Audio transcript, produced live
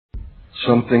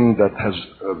something that has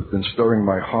been stirring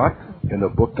my heart in a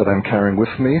book that I'm carrying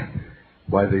with me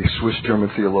by the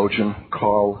Swiss-German theologian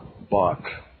Karl Barth,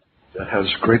 that has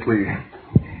greatly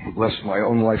blessed my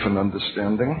own life and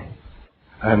understanding.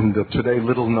 And today,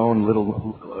 little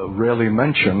known, rarely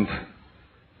mentioned,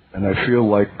 and I feel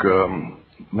like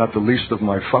not the least of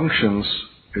my functions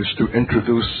is to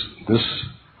introduce this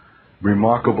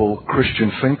remarkable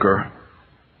Christian thinker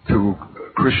to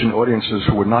Christian audiences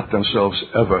who would not themselves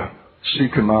ever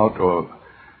seek him out or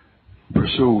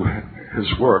pursue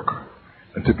his work,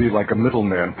 and to be like a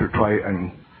middleman to try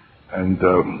and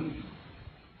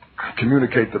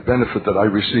communicate the benefit that I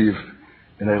receive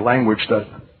in a language that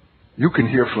you can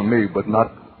hear from me, but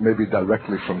not maybe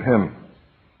directly from him.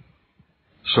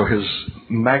 So his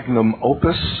magnum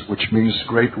opus, which means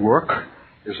great work,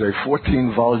 is a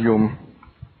 14-volume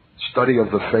study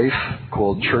of the faith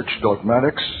called Church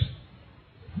Dogmatics.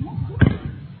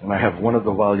 And I have one of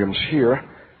the volumes here.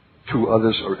 2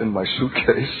 others are in my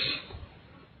suitcase.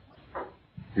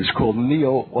 It's called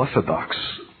Neo-Orthodox.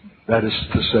 That is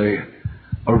to say,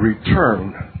 a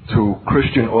return to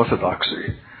Christian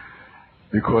orthodoxy,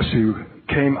 because he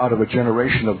came out of a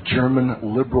generation of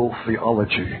German liberal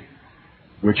theology,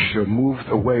 which moved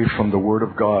away from the Word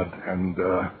of God and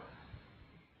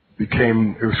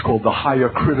it was called the higher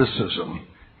criticism,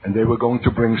 and they were going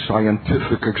to bring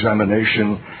scientific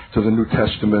examination to the New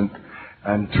Testament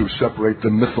and to separate the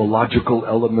mythological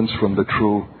elements from the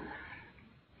true.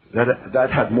 That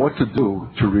had more to do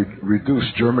to reduce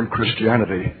German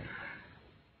Christianity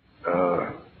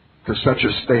to such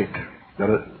a state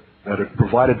that it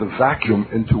provided the vacuum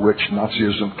into which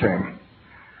Nazism came.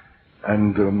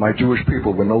 And my Jewish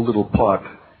people were no little part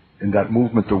in that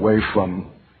movement away from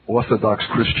Orthodox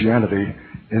Christianity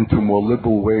into more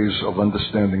liberal ways of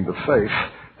understanding the faith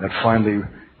that finally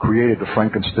created the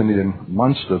Frankensteinian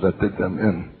monster that did them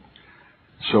in.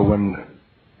 So when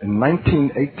in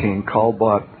 1918 Karl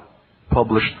Barth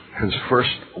published his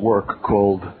first work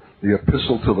called The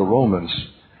Epistle to the Romans,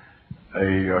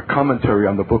 a commentary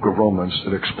on the book of Romans,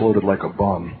 it exploded like a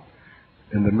bomb.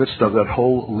 In the midst of that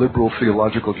whole liberal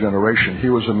theological generation, he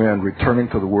was a man returning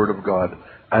to the Word of God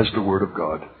as the Word of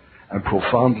God, and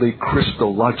profoundly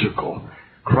Christological,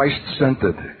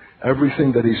 Christ-centered.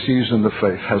 Everything that he sees in the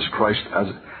faith has Christ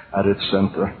at its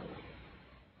center.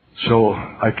 So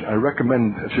I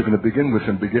recommend, if you're going to begin with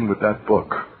him, begin with that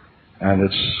book. And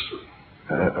it's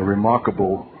a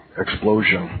remarkable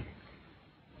explosion.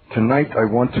 Tonight I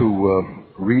want to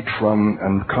read from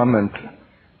and comment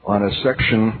on a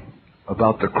section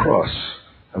about the cross,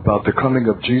 about the coming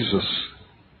of Jesus,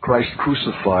 Christ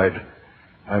crucified,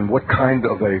 and what kind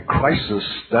of a crisis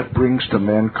that brings to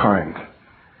mankind,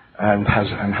 and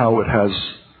how it has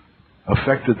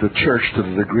affected the church to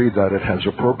the degree that it has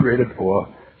appropriated or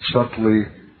subtly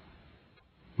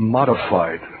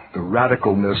modified the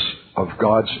radicalness of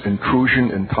God's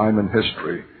intrusion in time and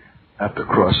history at the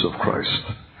cross of Christ.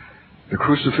 The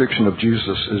crucifixion of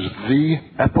Jesus is the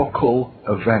epochal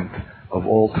event of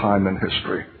all time and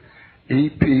history.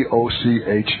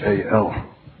 E-P-O-C-H-A-L.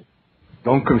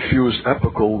 Don't confuse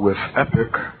epical with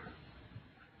epic.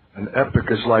 An epic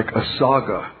is like a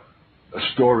saga, a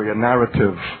story, a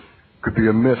narrative. It could be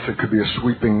a myth, it could be a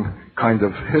sweeping kind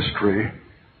of history.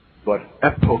 But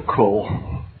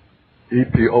epochal,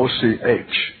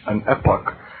 E-P-O-C-H, an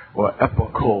epoch or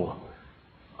epochal.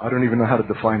 I don't even know how to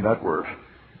define that word.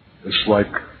 It's like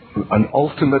an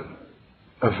ultimate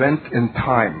event in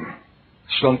time,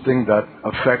 something that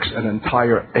affects an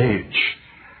entire age.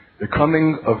 The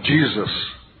coming of Jesus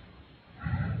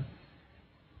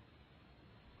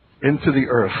into the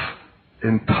earth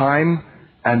in time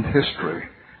and history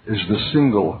is the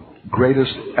single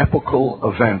greatest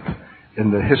epochal event in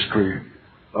the history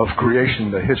of creation,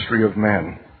 the history of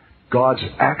man. God's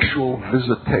actual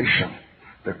visitation,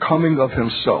 the coming of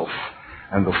himself,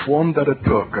 and the form that it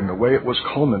took and the way it was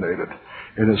culminated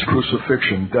in his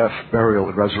crucifixion, death, burial,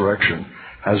 and resurrection,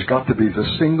 has got to be the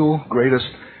single greatest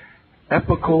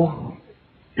epochal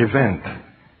event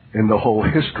in the whole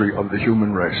history of the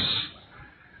human race.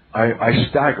 I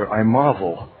stagger, I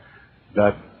marvel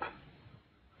that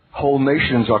whole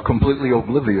nations are completely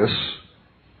oblivious,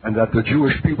 and that the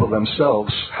Jewish people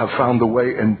themselves have found a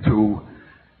way to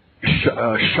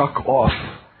shuck off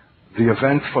the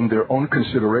event from their own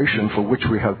consideration, for which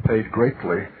we have paid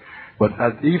greatly. But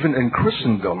even in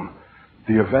Christendom,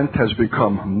 the event has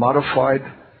become modified,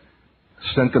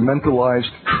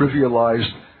 sentimentalized,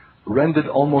 trivialized, rendered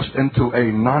almost into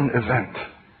a non-event.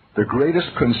 The greatest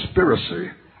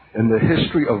conspiracy in the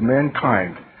history of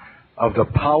mankind of the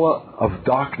power of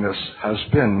darkness has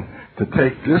been to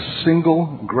take this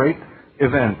single great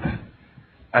event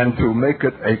and to make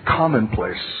it a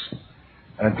commonplace,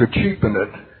 and to cheapen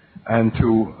it, and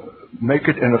to make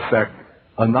it, in effect,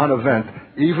 a non-event,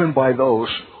 even by those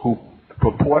who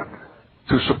purport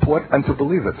to support and to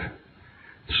believe it.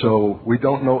 So we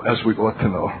don't know as we ought to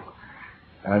know.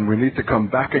 And we need to come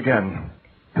back again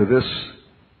to this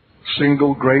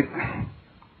single great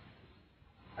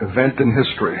event in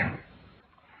history,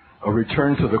 a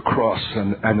return to the cross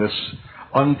and this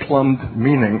unplumbed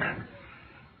meaning,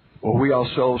 or we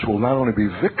ourselves will not only be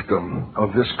victim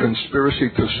of this conspiracy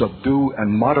to subdue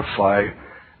and modify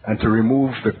and to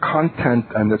remove the content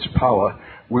and its power,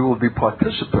 we will be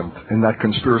participant in that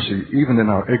conspiracy, even in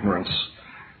our ignorance.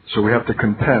 So we have to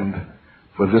contend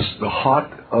for this, the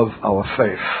heart of our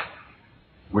faith,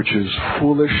 which is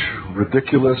foolish,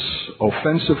 ridiculous,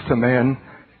 offensive to man,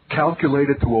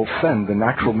 calculated to offend the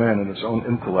natural man in his own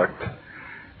intellect,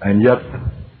 and yet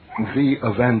the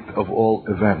event of all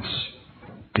events.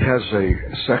 He has a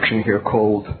section here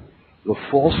called The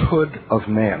Falsehood of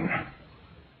Man.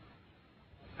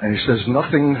 And he says,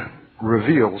 nothing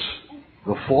reveals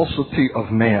the falsity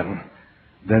of man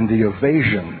than the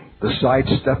evasion, the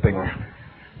sidestepping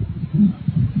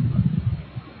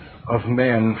of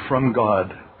man from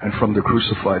God and from the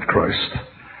crucified Christ.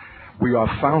 We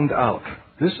are found out.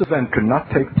 This event could not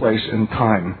take place in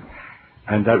time,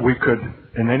 and that we could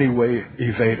in any way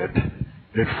evade it.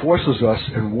 It forces us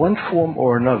in one form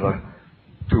or another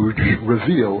to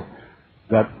reveal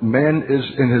that man is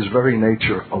in his very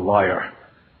nature a liar,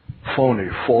 phony,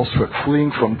 falsehood,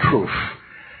 fleeing from truth.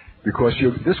 Because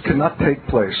this cannot take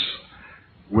place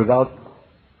without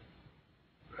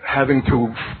having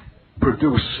to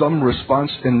produce some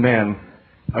response in man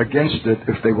against it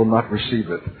if they will not receive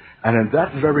it. And in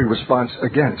that very response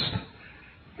against,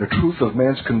 the truth of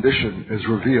man's condition is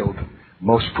revealed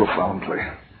most profoundly.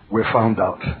 We're found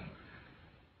out.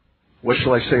 What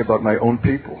shall I say about my own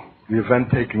people? The event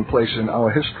taking place in our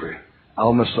history,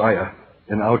 our Messiah,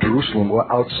 in our Jerusalem or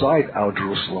outside our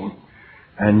Jerusalem,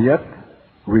 and yet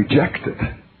rejected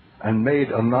and made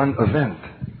a non-event,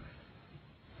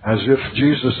 as if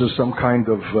Jesus is some kind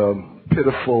of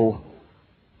pitiful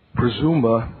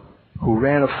presumer who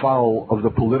ran afoul of the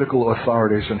political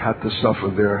authorities and had to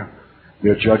suffer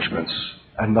their judgments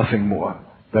and nothing more.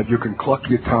 That you can cluck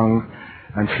your tongue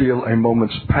and feel a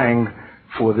moment's pang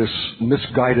for this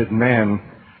misguided man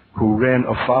who ran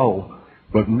afoul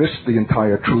but missed the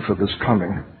entire truth of his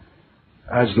coming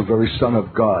as the very Son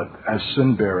of God, as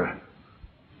sin-bearer,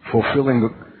 fulfilling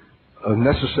a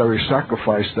necessary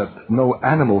sacrifice that no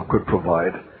animal could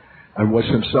provide, and was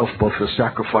himself both the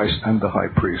sacrifice and the high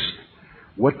priest.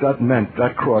 What that meant,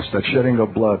 that cross, that shedding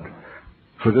of blood,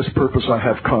 for this purpose I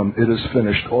have come, it is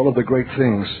finished. All of the great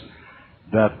things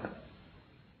that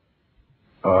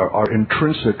are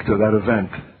intrinsic to that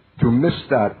event, to miss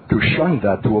that, to shun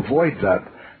that, to avoid that,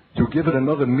 to give it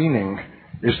another meaning,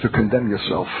 is to condemn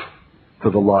yourself to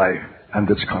the lie and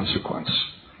its consequence.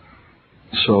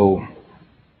 So,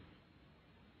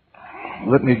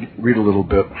 let me read a little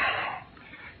bit.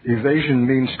 Evasion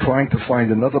means trying to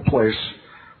find another place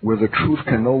where the truth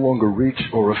can no longer reach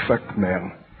or affect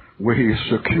man, where he is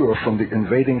secure from the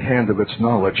invading hand of its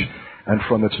knowledge and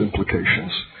from its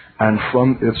implications. An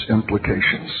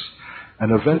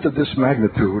event of this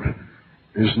magnitude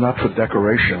is not for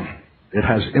decoration. It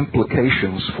has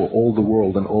implications for all the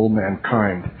world and all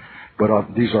mankind. But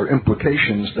these are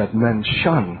implications that men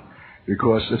shun,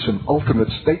 because it's an ultimate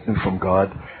statement from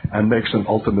God and makes an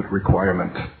ultimate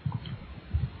requirement.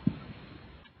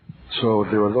 So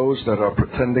there are those that are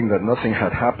pretending that nothing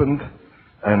had happened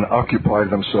and occupy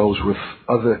themselves with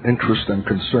other interests and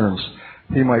concerns.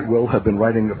 He might well have been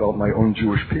writing about my own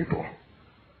Jewish people.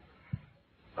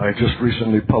 I just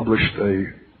recently published a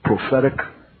prophetic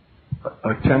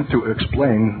attempt to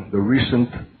explain the recent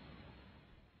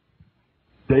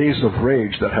days of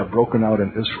rage that have broken out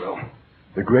in Israel.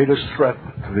 The greatest threat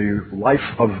to the life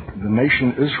of the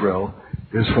nation Israel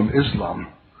is from Islam.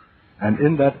 And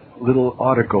in that little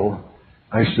article,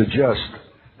 I suggest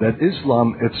that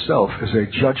Islam itself is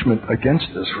a judgment against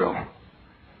Israel.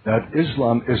 That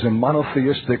Islam is a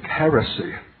monotheistic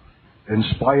heresy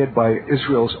inspired by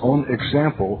Israel's own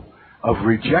example of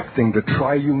rejecting the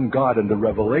triune God and the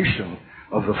revelation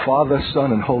of the Father,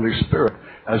 Son, and Holy Spirit,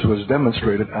 as was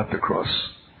demonstrated at the cross.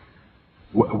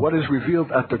 What is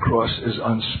revealed at the cross is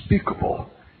unspeakable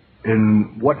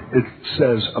in what it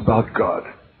says about God.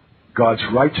 God's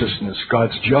righteousness,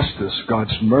 God's justice,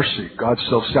 God's mercy, God's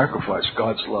self-sacrifice,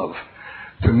 God's love.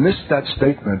 To miss that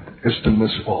statement is to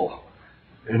miss all.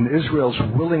 In Israel's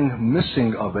willing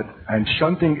missing of it and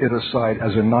shunting it aside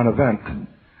as a non-event,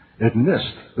 it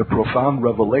missed the profound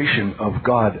revelation of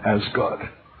God as God.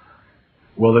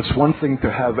 Well, it's one thing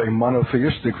to have a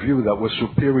monotheistic view that was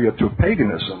superior to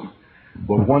paganism,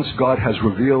 but once God has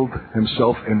revealed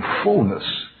himself in fullness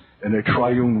in a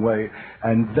triune way,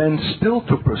 and then still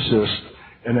to persist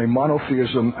in a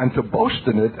monotheism and to boast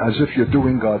in it as if you're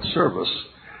doing God's service,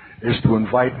 is to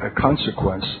invite a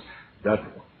consequence that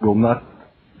will not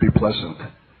be pleasant.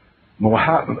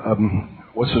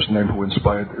 What's his name who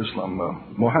inspired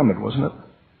Islam? Muhammad, wasn't it?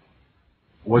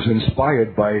 Was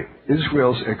inspired by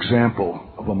Israel's example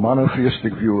of a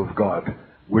monotheistic view of God,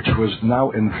 which was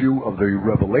now in view of the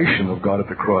revelation of God at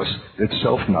the cross,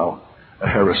 itself now a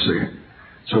heresy.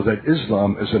 So that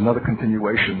Islam is another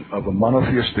continuation of a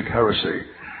monotheistic heresy,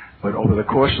 but over the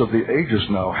course of the ages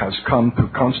now has come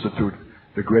to constitute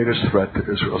the greatest threat to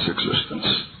Israel's existence.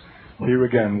 Here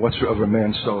again, whatsoever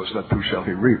man sows, that too shall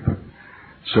he reap.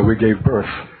 So we gave birth,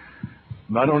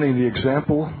 not only in the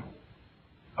example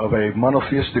of a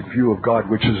monotheistic view of God,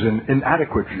 which is an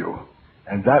inadequate view,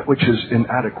 and that which is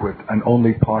inadequate and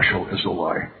only partial is a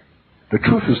lie. The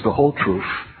truth is the whole truth,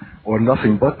 or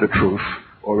nothing but the truth,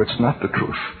 or it's not the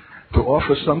truth. To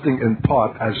offer something in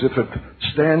part as if it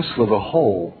stands for the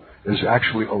whole is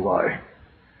actually a lie.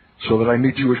 So that I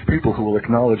meet Jewish people who will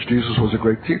acknowledge Jesus was a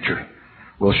great teacher.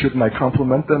 Well, shouldn't I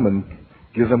compliment them and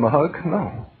give them a hug?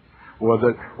 No. Or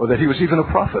that he was even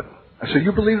a prophet. I say,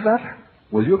 you believe that?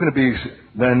 Well, you're going to be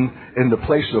then in the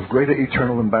place of greater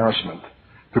eternal embarrassment.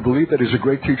 To believe that he's a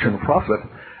great teacher and a prophet,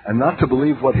 and not to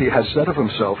believe what he has said of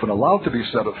himself and allowed to be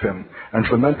said of him, and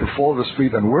for men to fall at his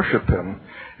feet and worship him,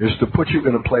 is to put you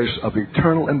in a place of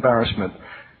eternal embarrassment.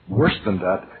 Worse than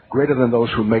that, greater than those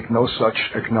who make no such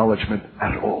acknowledgement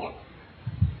at all.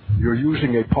 You're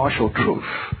using a partial truth.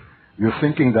 You're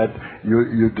thinking that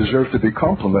you deserve to be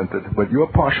complimented, but your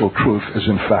partial truth is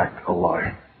in fact a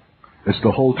lie. It's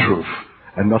the whole truth,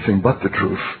 and nothing but the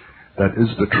truth that is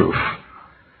the truth.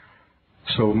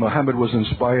 So Muhammad was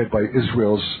inspired by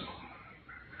Israel's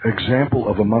example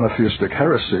of a monotheistic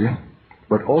heresy,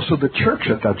 but also the church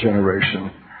at that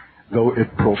generation, though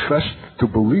it professed to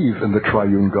believe in the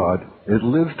triune God, it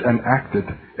lived and acted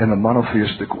in a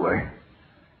monotheistic way.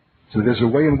 So there's a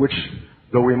way in which,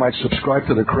 though we might subscribe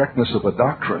to the correctness of a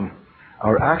doctrine,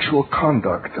 our actual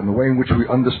conduct and the way in which we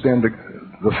understand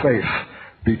the faith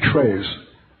betrays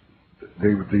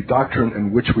the doctrine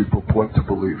in which we purport to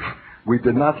believe. We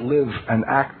did not live and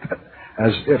act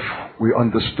as if we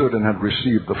understood and had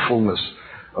received the fullness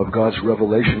of God's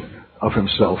revelation of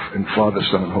himself in Father,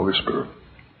 Son, and Holy Spirit.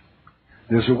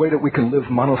 There's a way that we can live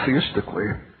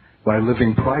monotheistically by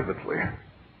living privately.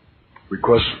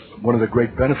 Because one of the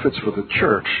great benefits for the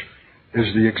church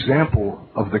is the example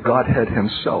of the Godhead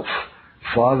himself,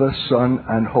 Father, Son,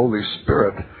 and Holy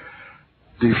Spirit,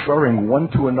 deferring one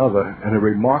to another in a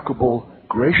remarkable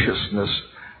graciousness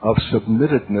of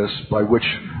submittedness by which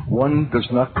one does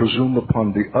not presume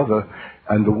upon the other,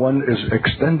 and the one is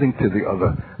extending to the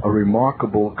other a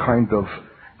remarkable kind of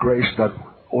grace that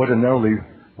ordinarily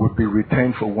would be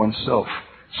retained for oneself.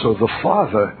 So the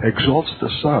Father exalts the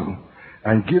Son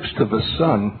and gives to the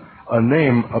Son a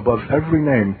name above every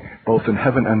name, both in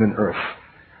heaven and in earth,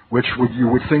 which you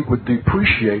would think would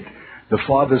depreciate the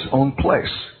Father's own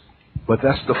place. But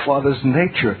that's the Father's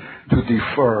nature, to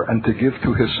defer and to give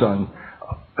to his Son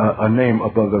a name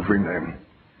above every name.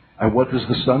 And what does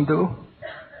the Son do?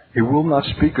 He will not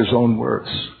speak his own words,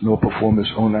 nor perform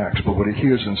his own acts, but what he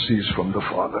hears and sees from the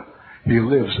Father. He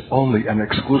lives only and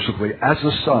exclusively as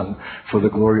a Son for the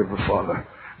glory of the Father.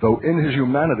 Though in his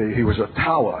humanity he was a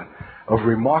tower of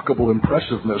remarkable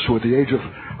impressiveness, who at the age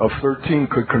of 13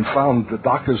 could confound the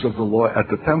doctors of the law at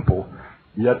the temple,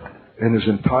 yet in his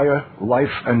entire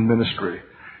life and ministry,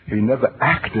 he never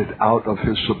acted out of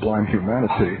his sublime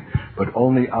humanity, but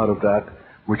only out of that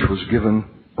which was given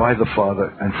by the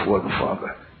Father and for the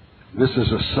Father. This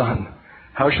is a Son.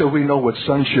 How shall we know what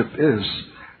sonship is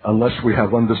unless we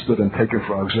have understood and taken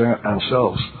for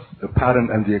ourselves the pattern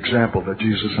and the example that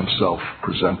Jesus himself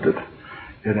presented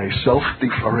in a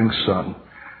self-deferring Son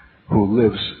who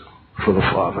lives for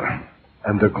the Father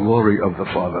and the glory of the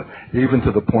Father, even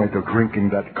to the point of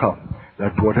drinking that cup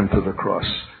that brought him to the cross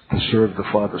to serve the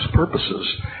Father's purposes,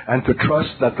 and to trust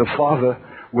that the Father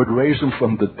would raise him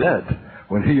from the dead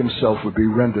when he himself would be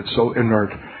rendered so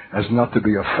inert as not to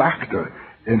be a factor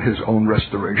in his own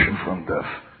restoration from death.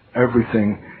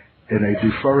 Everything in a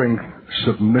deferring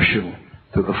submission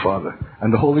to the Father.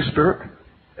 And the Holy Spirit,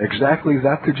 exactly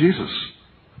that to Jesus.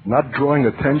 Not drawing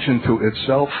attention to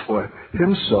itself or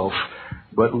himself,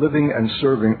 but living and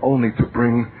serving only to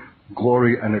bring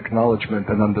glory and acknowledgement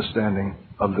and understanding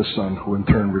of the Son, who in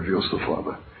turn reveals the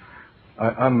Father.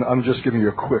 I'm just giving you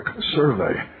a quick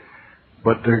survey,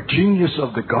 but the genius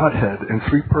of the Godhead in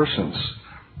three persons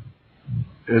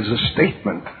is a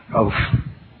statement of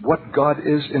what God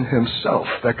is in himself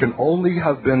that can only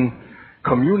have been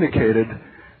communicated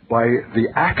by the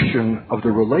action of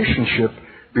the relationship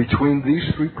between these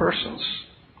three persons,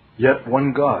 yet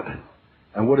one God.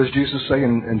 And what does Jesus say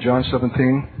in John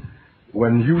 17?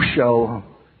 When you shall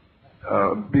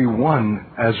be one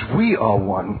as we are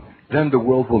one, then the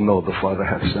world will know the Father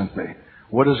hath sent me.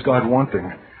 What is God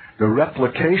wanting? The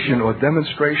replication or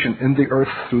demonstration in the earth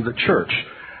through the church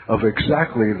of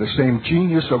exactly the same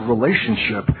genius of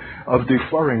relationship, of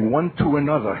deferring one to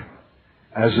another,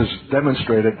 as is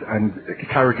demonstrated and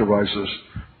characterizes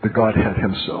the Godhead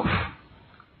himself.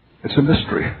 It's a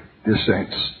mystery, dear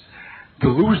saints. To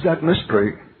lose that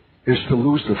mystery is to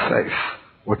lose the faith,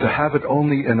 or to have it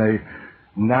only in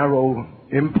a narrow,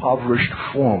 impoverished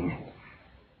form.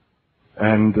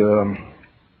 And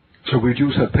so we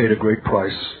Jews have paid a great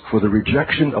price for the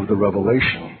rejection of the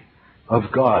revelation of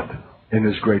God in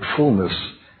his great fullness,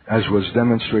 as was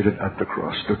demonstrated at the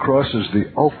cross. The cross is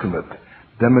the ultimate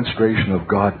demonstration of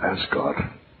God as God.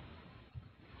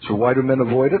 So why do men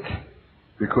avoid it?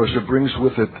 Because it brings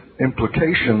with it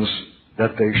implications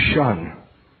that they shun.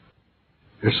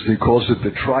 He calls it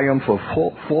the triumph of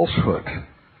falsehood,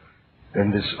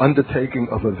 and this undertaking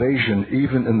of evasion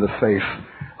even in the faith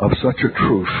of such a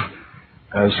truth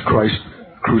as Christ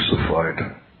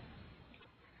crucified.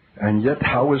 And yet,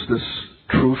 how is this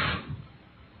truth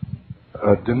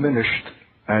diminished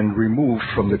and removed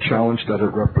from the challenge that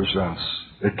it represents?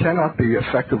 It cannot be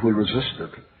effectively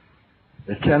resisted.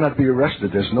 It cannot be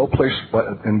arrested. There's no place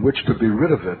in which to be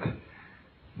rid of it.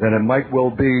 Then it might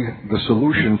well be the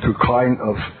solution to kind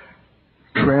of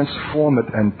transform it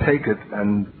and take it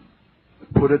and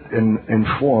put it in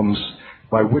forms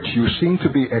by which you seem to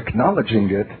be acknowledging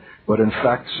it, but in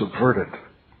fact subvert it.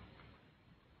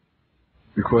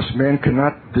 Because man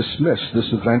cannot dismiss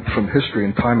this event from history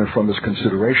and time and from his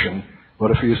consideration,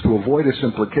 but if he is to avoid its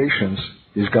implications,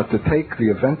 he's got to take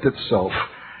the event itself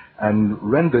and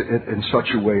render it in such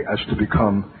a way as to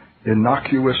become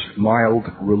innocuous, mild,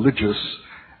 religious,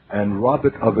 and rob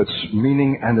it of its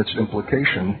meaning and its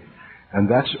implication. And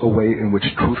that's a way in which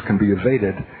truth can be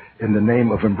evaded in the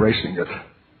name of embracing it.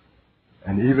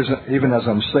 And even as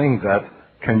I'm saying that,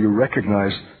 can you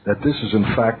recognize that this is in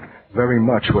fact very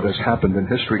much what has happened in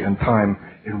history and time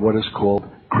in what is called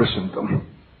Christendom?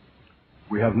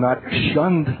 We have not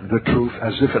shunned the truth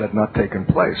as if it had not taken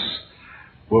place,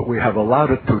 but we have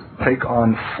allowed it to take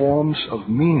on forms of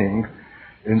meaning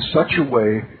in such a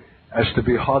way as to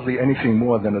be hardly anything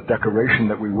more than a decoration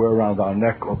that we wear around our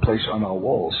neck or place on our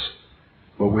walls.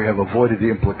 But we have avoided the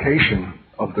implication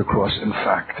of the cross, in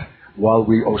fact, while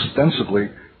we ostensibly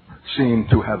seem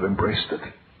to have embraced it.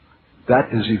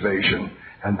 That is evasion,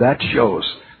 and that shows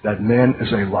that man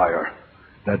is a liar,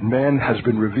 that man has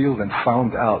been revealed and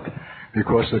found out,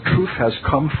 because the truth has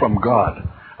come from God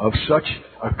of such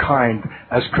a kind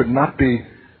as could not be,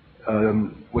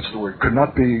 could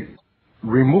not be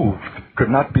removed, could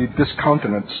not be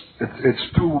discountenanced.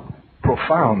 It's too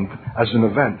profound as an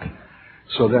event.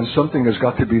 So then something has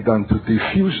got to be done to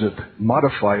diffuse it,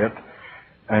 modify it,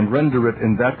 and render it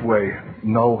in that way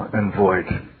null and void.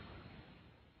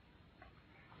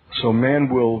 So man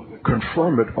will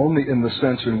confirm it only in the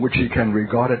sense in which he can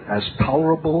regard it as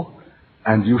tolerable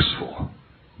and useful.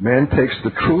 Man takes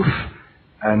the truth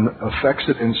and affects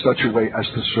it in such a way as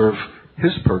to serve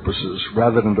his purposes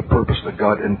rather than the purpose that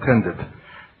God intended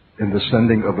in the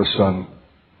sending of a Son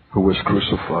who was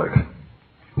crucified.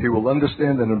 He will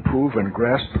understand and improve and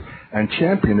grasp and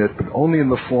champion it, but only in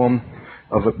the form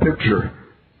of a picture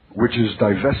which is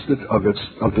divested of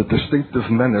the distinctive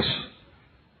menace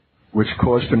which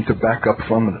caused him to back up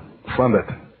from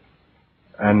it,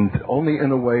 and only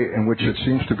in a way in which it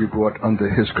seems to be brought under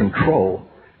his control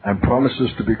and promises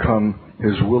to become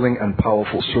his willing and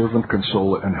powerful servant,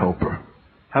 consoler, and helper.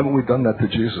 Haven't we done that to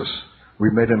Jesus? We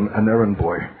made him an errand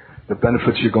boy. The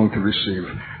benefits you're going to receive.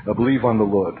 Now believe on the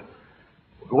Lord.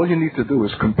 All you need to do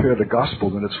is compare the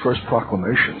gospel in its first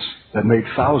proclamations that made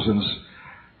thousands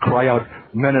cry out,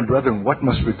 "Men and brethren, what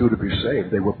must we do to be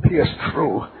saved?" They were pierced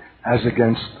through as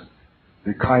against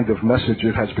the kind of message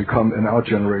it has become in our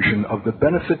generation of the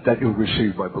benefit that you'll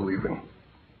receive by believing.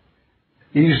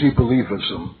 Easy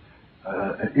believism,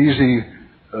 easy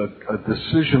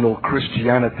decisional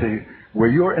Christianity, where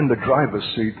you're in the driver's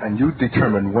seat and you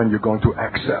determine when you're going to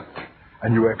accept,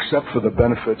 and you accept for the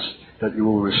benefits that you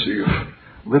will receive.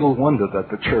 Little wonder that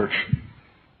the church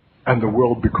and the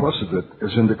world, because of it,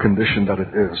 is in the condition that it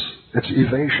is. It's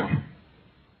evasion.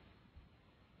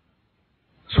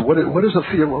 So what is a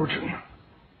theologian?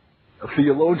 A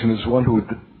theologian is one who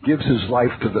gives his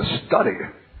life to the study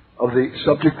of the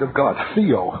subject of God.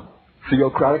 Theo,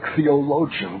 theocratic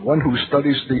theologian, one who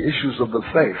studies the issues of the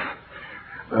faith,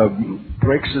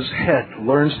 breaks his head,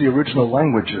 learns the original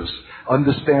languages,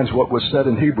 understands what was said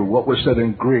in Hebrew, what was said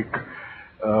in Greek,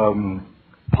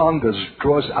 ponders,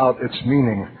 draws out its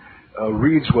meaning,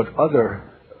 reads what other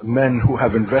men who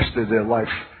have invested their life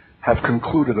have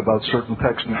concluded about certain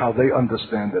texts and how they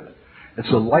understand it. It's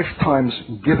a lifetime's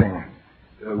giving.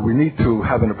 We need to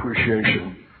have an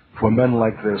appreciation for men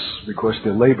like this because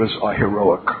their labors are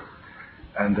heroic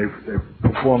and they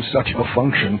perform such a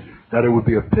function that it would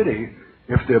be a pity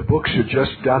if their books should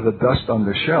just gather dust on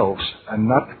the shelves and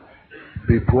not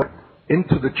be brought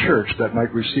into the church that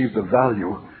might receive the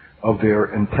value of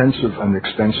their intensive and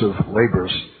extensive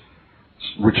labors,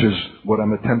 which is what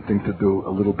I'm attempting to do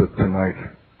a little bit tonight.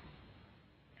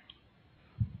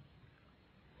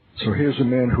 So here's a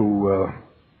man who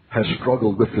has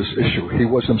struggled with this issue. He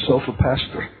was himself a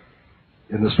pastor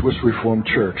in the Swiss Reformed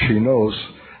Church. He knows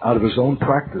out of his own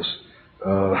practice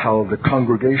how the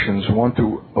congregations want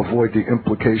to avoid the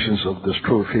implications of this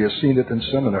truth. He has seen it in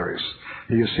seminaries.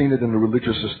 He has seen it in the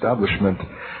religious establishment.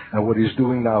 And what he's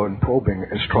doing now in probing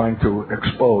is trying to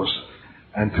expose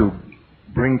and to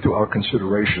bring to our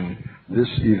consideration this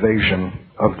evasion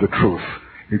of the truth.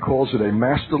 He calls it a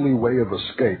masterly way of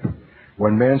escape.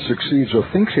 When man succeeds or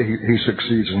thinks he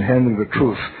succeeds in handling the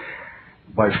truth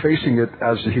by facing it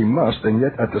as he must and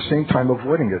yet at the same time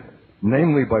avoiding it,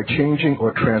 namely by changing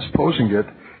or transposing it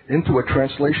into a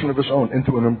translation of his own,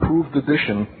 into an improved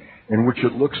edition in which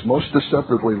it looks most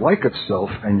deceptively like itself,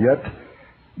 and yet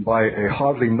by a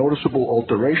hardly noticeable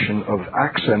alteration of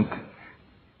accent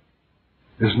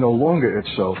is no longer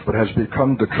itself, but has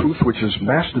become the truth which is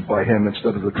mastered by him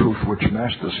instead of the truth which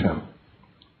masters him.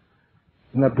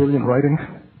 Isn't that brilliant writing?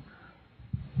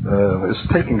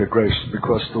 It's taking a grace,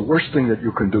 because the worst thing that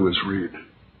you can do is read.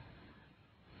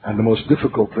 And the most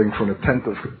difficult thing for an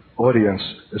attentive audience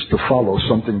is to follow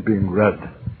something being read.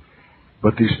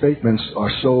 But these statements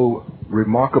are so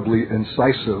remarkably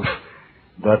incisive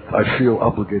that I feel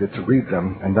obligated to read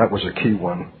them, and that was a key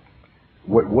one.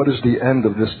 What is the end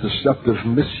of this deceptive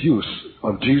misuse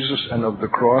of Jesus and of the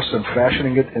cross and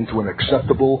fashioning it into an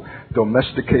acceptable,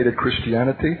 domesticated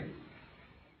Christianity?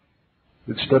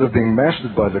 Instead of being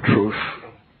mastered by the truth,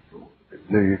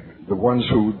 the ones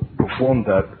who perform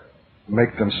that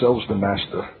make themselves the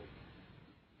master.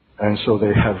 And so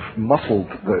they have muffled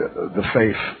the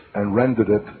faith and rendered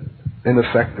it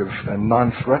ineffective and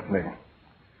non-threatening.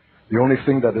 The only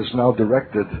thing that is now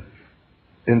directed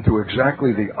into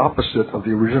exactly the opposite of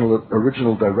the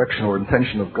original direction or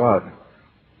intention of God.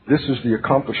 This is the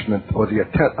accomplishment, or the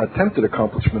attempted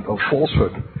accomplishment of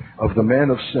falsehood of the man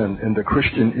of sin in the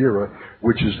Christian era,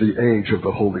 which is the age of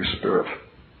the Holy Spirit.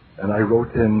 And I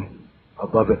wrote in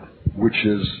above it, which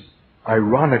is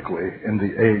ironically in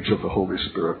the age of the Holy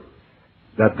Spirit.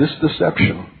 That this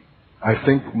deception, I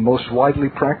think, most widely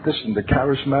practiced in the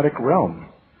charismatic realm,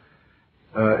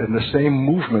 in the same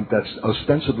movement that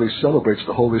ostensibly celebrates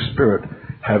the Holy Spirit,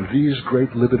 have these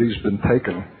great liberties been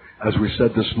taken, as we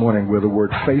said this morning, where the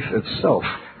word faith itself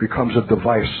becomes a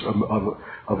device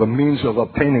of a means of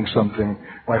obtaining something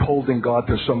by holding God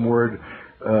to some word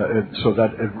so that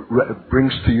it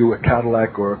brings to you a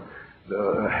Cadillac or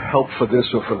help for this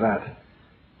or for that.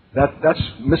 That's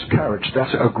miscarriage.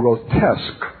 That's a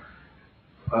grotesque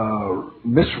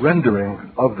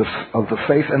misrendering of the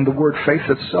faith and the word faith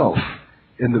itself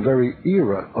in the very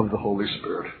era of the Holy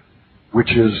Spirit, which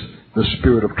is the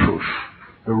Spirit of truth,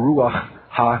 the Ruach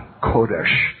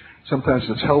HaKodesh. Sometimes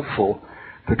it's helpful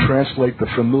to translate the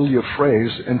familiar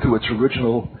phrase into its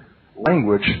original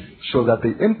language so that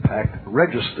the impact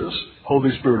registers.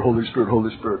 Holy Spirit, Holy Spirit,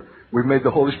 Holy Spirit. We've made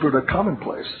the Holy Spirit a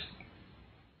commonplace,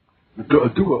 a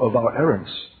doer of our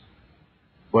errands.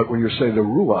 But when you say the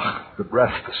Ruach, the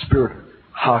breath, the Spirit,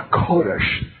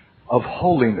 HaKodesh, of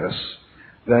holiness,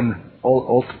 then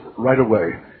right away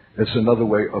it's another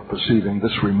way of perceiving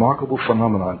this remarkable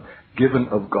phenomenon given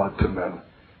of God to men,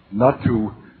 not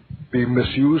to be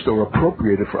misused or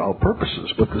appropriated for our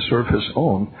purposes, but to serve His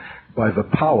own by the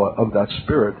power of that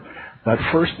Spirit that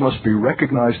first must be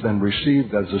recognized and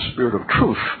received as the Spirit of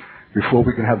truth before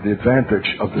we can have the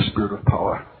advantage of the Spirit of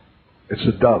power. It's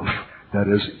a dove that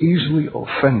is easily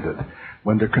offended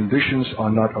when the conditions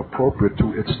are not appropriate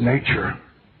to its nature.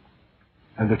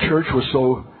 And the church was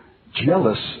so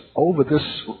jealous over this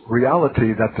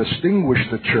reality that distinguished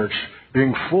the church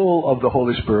being full of the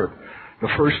Holy Spirit. The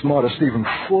first martyr, Stephen,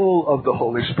 full of the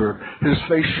Holy Spirit. His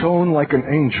face shone like an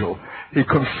angel. He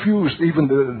confused even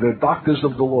the doctors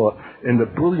of the law in the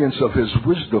brilliance of his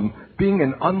wisdom, being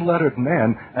an unlettered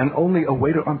man and only a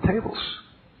waiter on tables.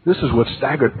 This is what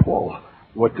staggered Paul.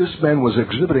 what this man was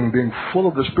exhibiting, being full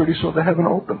of the Spirit, he saw the heaven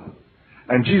open.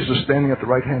 And Jesus standing at the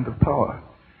right hand of power.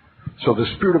 So the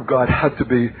Spirit of God had to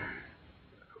be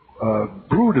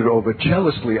brooded over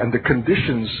jealously, and the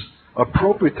conditions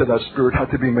appropriate to that Spirit had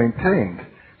to be maintained.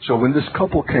 So when this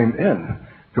couple came in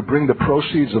to bring the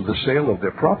proceeds of the sale of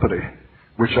their property,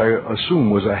 which I assume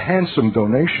was a handsome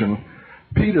donation,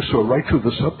 Peter saw right through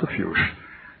the subterfuge.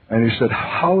 And he said,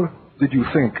 how did you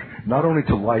think not only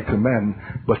to lie to men,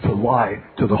 but to lie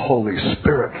to the Holy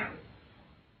Spirit?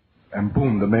 And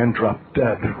boom, the man dropped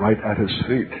dead right at his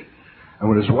feet. And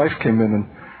when his wife came in,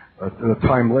 and a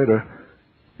time later,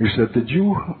 he said,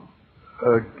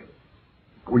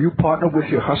 were you partnered with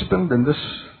your husband in this?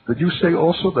 Did you say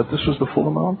also that this was the full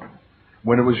amount?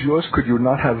 When it was yours, could you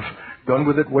not have done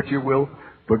with it what you will?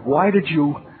 But why did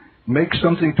you make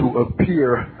something to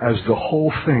appear as the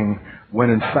whole thing when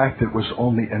in fact it was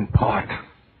only in part?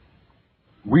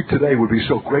 We today would be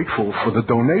so grateful for the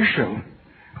donation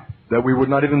that we would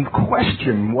not even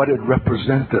question what it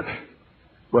represented.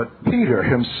 But Peter,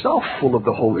 himself full of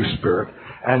the Holy Spirit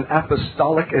and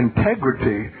apostolic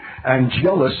integrity and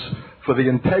jealous for the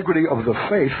integrity of the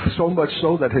faith, so much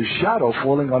so that his shadow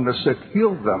falling on the sick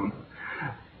healed them,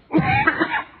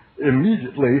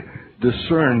 immediately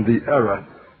discerned the error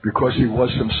because he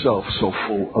was himself so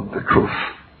full of the truth.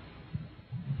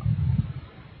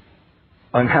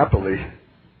 Unhappily,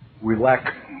 we lack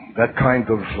that kind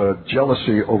of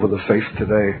jealousy over the faith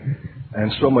today,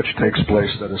 and so much takes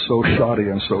place that is so shoddy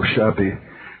and so shabby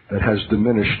that has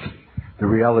diminished the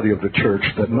reality of the church,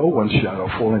 that no one's shadow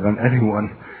falling on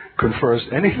anyone confers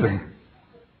anything.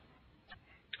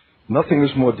 Nothing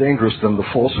is more dangerous than the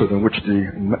falsehood in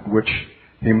which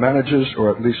he manages,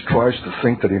 or at least tries to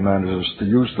think that he manages, to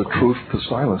use the truth to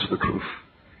silence the truth.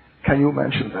 Can you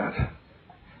imagine that?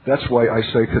 That's why I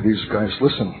say to these guys,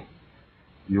 listen,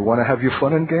 you want to have your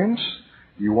fun and games?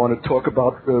 You want to talk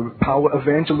about power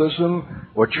evangelism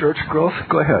or church growth?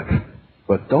 Go ahead.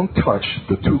 But don't touch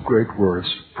the two great words,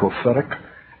 prophetic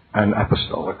and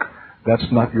apostolic. That's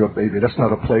not your baby. That's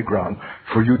not a playground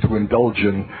for you to indulge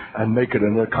in and make it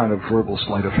in a kind of verbal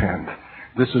sleight of hand.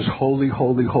 This is holy,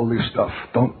 holy, holy stuff.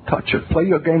 Don't touch it. Play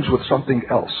your games with something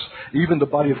else. Even the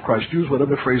body of Christ. Use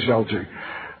whatever phraseology.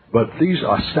 But these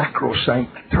are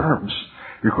sacrosanct terms.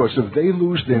 Because if they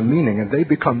lose their meaning and they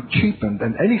become cheapened,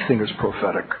 then anything is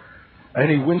prophetic.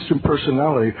 Any winsome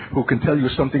personality who can tell you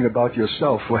something about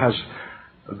yourself, who has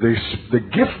the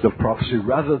gift of prophecy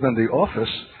rather than the office,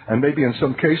 and maybe in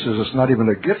some cases it's not even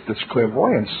a gift, it's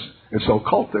clairvoyance, it's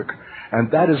occultic, and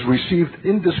that is received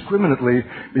indiscriminately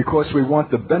because we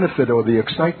want the benefit or the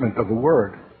excitement of the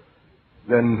word,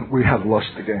 then we have lost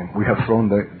the game. We have thrown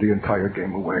the entire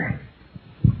game away.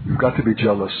 You've got to be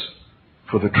jealous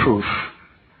for the truth.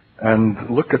 And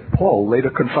look at Paul later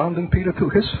confounding Peter to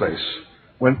his face.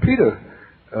 When Peter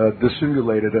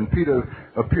dissimulated and Peter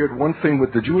appeared one thing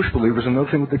with the Jewish believers and another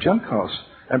thing with the Gentiles,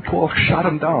 and Paul shot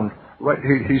him down. Right?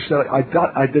 He said,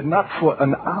 I did not for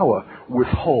an hour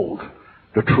withhold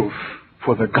the truth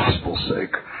for the gospel's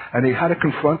sake. And he had to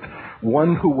confront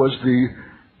one who was the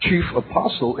chief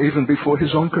apostle even before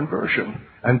his own conversion,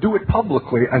 and do it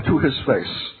publicly and to his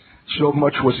face. So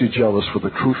much was he jealous for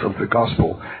the truth of the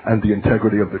gospel and the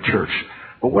integrity of the church.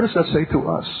 But what does that say to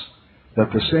us?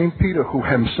 That the same Peter who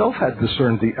himself had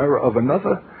discerned the error of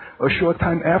another, a short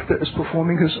time after is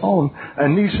performing his own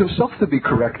and needs himself to be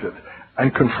corrected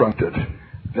and confronted.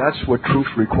 That's what truth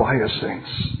requires, saints.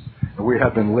 We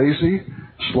have been lazy,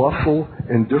 slothful,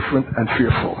 indifferent, and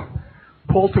fearful.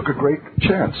 Paul took a great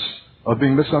chance of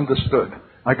being misunderstood.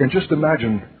 I can just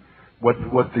imagine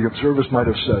what the observers might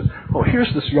have said. Oh,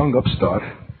 here's this young upstart.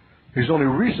 He's only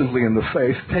recently in the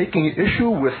faith, taking issue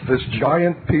with this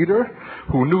giant Peter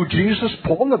who knew Jesus.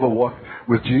 Paul never walked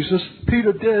with Jesus.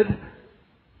 Peter did.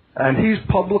 And he's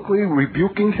publicly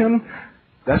rebuking him.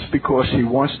 That's because he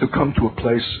wants to come to a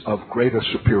place of greater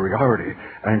superiority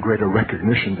and greater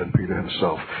recognition than Peter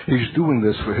himself. He's doing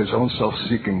this for his own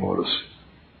self-seeking motives.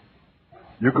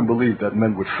 You can believe that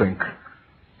men would think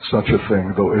such a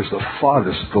thing, though it is the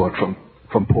farthest thought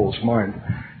from Paul's mind,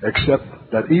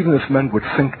 except that even if men would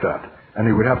think that, and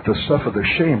he would have to suffer the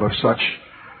shame of such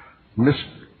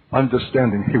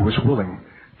misunderstanding, he was willing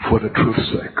for the truth's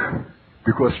sake.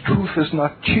 Because truth is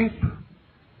not cheap.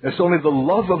 It's only the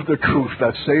love of the truth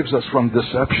that saves us from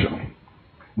deception,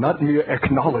 not mere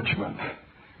acknowledgement.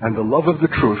 And the love of the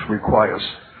truth requires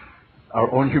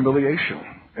our own humiliation.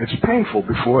 It's painful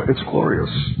before it's glorious.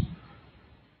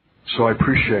 So I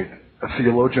appreciate a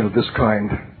theologian of this kind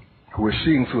who is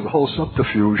seeing through the whole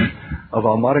subterfuge of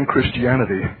our modern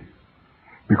Christianity,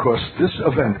 because this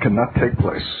event cannot take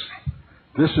place.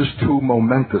 This is too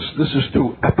momentous. This is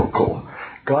too epical.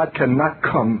 God cannot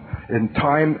come in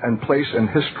time and place and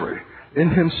history in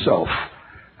himself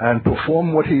and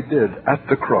perform what he did at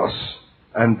the cross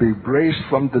and be raised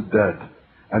from the dead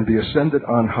and be ascended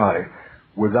on high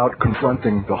without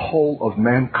confronting the whole of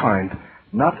mankind,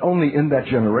 not only in that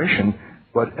generation,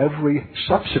 but every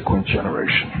subsequent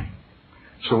generation.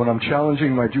 So when I'm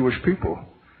challenging my Jewish people,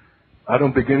 I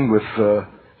don't begin with,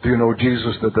 do you know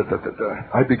Jesus?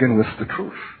 I begin with the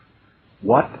truth.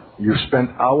 What? You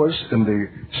spent hours in the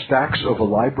stacks of a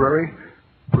library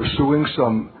pursuing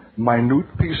some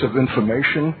minute piece of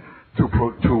information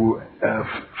to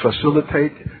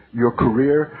facilitate your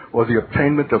career or the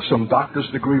obtainment of some doctor's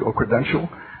degree or credential,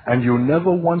 and you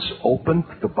never once opened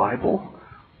the Bible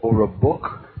or a book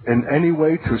in any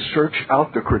way to search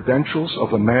out the credentials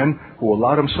of a man who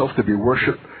allowed himself to be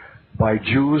worshipped by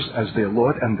Jews as their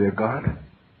Lord and their God?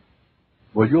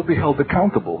 Well, you'll be held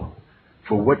accountable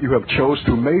for what you have chosen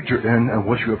to major in and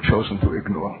what you have chosen to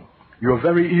ignore. Your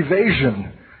very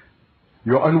evasion,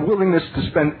 your unwillingness to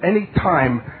spend any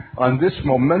time on this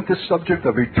momentous subject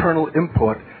of eternal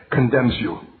import condemns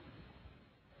you.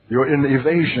 You're in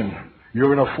evasion.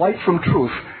 You're in a flight from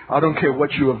truth. I don't care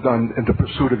what you have done in the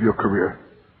pursuit of your career.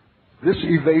 This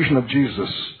evasion of Jesus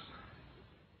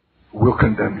will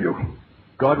condemn you.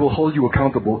 God will hold you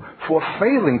accountable for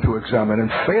failing to examine and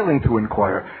failing to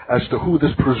inquire as to who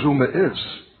this presumer is.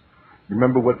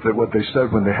 Remember what they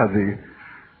said when they had the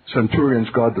centurions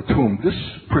guard the tomb. This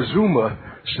presumer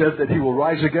said that he will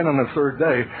rise again on the third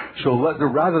day, so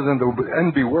rather than the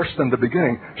end be worse than the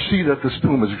beginning, see that this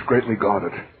tomb is greatly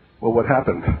guarded. Well, what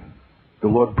happened? The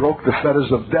Lord broke the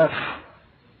fetters of death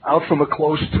out from a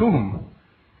closed tomb,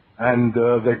 and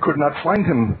they could not find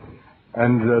him,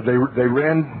 and they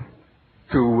ran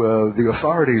to the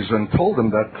authorities and told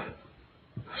them that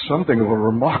something of a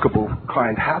remarkable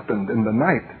kind happened in the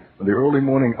night, in the early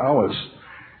morning hours.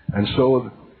 And so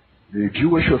the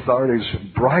Jewish authorities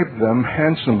bribed them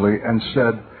handsomely and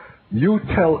said, you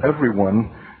tell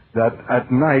everyone that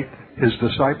at night his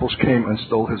disciples came and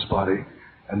stole his body.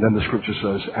 And then the scripture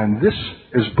says, and this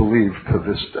is believed to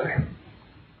this day.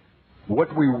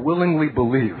 What we willingly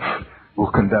believe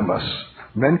will condemn us.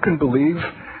 Men can believe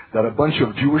that a bunch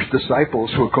of Jewish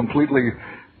disciples who are completely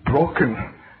broken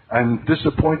and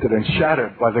disappointed and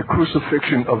shattered by the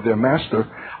crucifixion of their master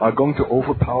are going to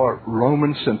overpower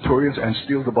Roman centurions and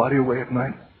steal the body away at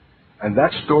night. And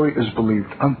that story is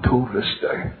believed until this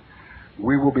day.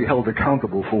 We will be held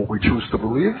accountable for what we choose to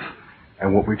believe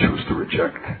and what we choose to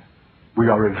reject. We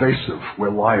are evasive.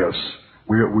 We're liars.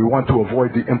 We want to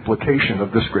avoid the implication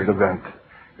of this great event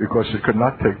because it could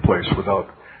not take place without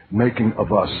making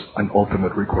of us an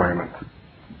ultimate requirement.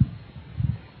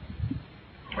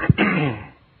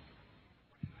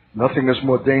 Nothing is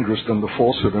more dangerous than the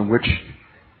falsehood in which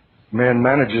man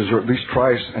manages, or at least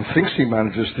tries and thinks he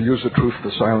manages, to use the truth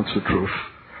to silence the truth,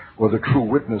 or the true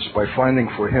witness by finding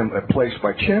for him a place,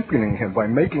 by championing him, by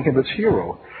making him its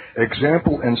hero,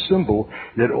 example and symbol,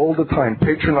 yet all the time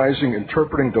patronizing,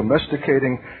 interpreting,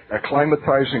 domesticating,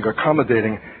 acclimatizing,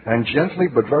 accommodating, and gently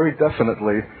but very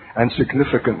definitely and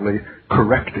significantly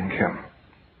correcting him.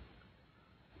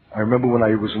 I remember when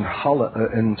I was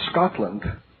in Scotland,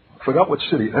 I forgot what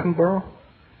city, Edinburgh,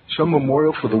 some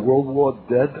memorial for the World War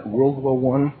dead, World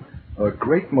War I, a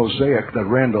great mosaic that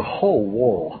ran the whole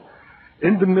wall.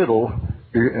 In the middle,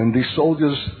 and these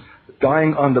soldiers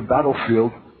dying on the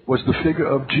battlefield, was the figure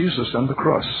of Jesus and the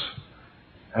cross.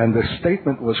 And the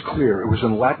statement was clear. It was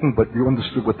in Latin, but you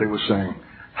understood what they were saying.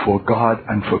 For God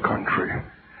and for country.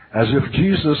 As if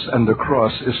Jesus and the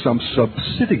cross is some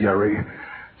subsidiary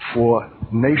for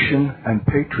nation and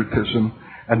patriotism,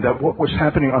 and that what was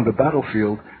happening on the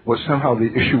battlefield was somehow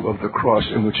the issue of the cross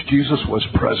in which Jesus was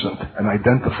present and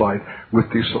identified with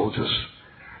these soldiers.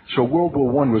 So World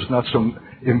War I was not some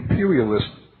imperialist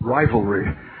rivalry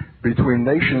between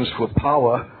nations for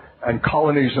power and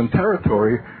colonies and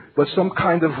territory, but some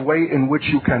kind of way in which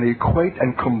you can equate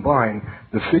and combine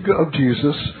the figure of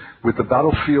Jesus with the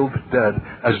battlefield dead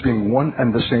as being one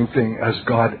and the same thing as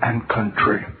God and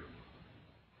country.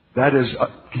 That is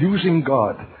using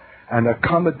God and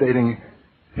accommodating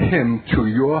him to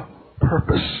your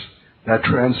purpose that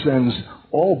transcends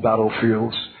all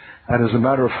battlefields. And as a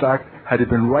matter of fact, had it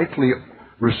been rightly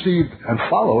received and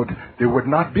followed, there would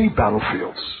not be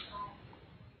battlefields.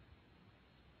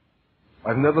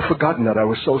 I've never forgotten that. I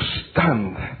was so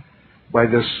stunned by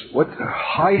this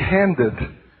high-handed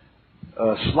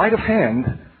sleight of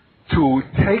hand to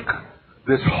take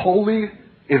this holy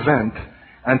event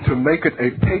and to make it a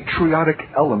patriotic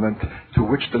element to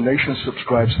which the nation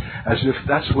subscribes as if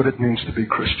that's what it means to be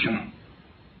Christian.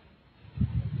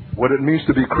 What it means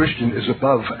to be Christian is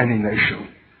above any nation.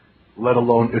 let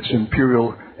alone its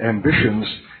imperial ambitions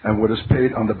and what is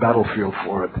paid on the battlefield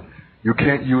for it. You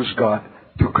can't use God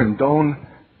to condone,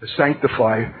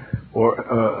 sanctify, or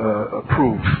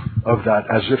approve of that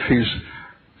as if he's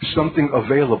something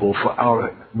available for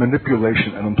our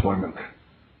manipulation and employment.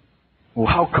 Well,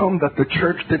 how come that the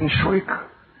church didn't shriek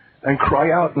and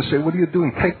cry out and say, what are you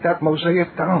doing? Take that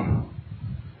mosaic down.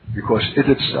 Because it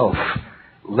itself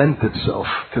lent itself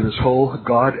to this whole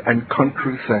God and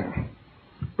country thing,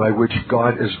 by which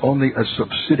God is only a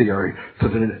subsidiary to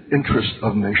the interest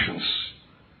of nations.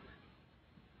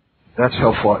 That's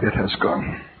how far it has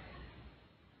gone.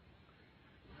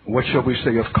 What shall we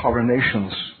say of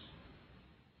coronations,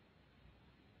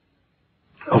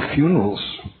 of funerals,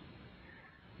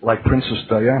 like Princess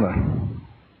Diana?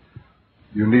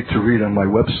 You need to read on my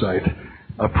website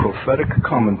a prophetic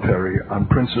commentary on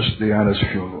Princess Diana's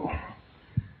funeral.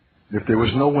 If there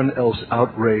was no one else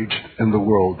outraged in the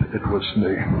world, it was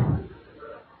me.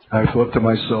 I thought to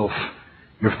myself,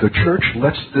 if the church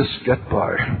lets this get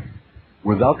by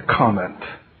without comment,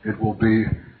 it will be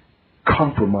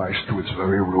compromised to its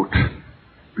very root.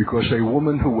 Because a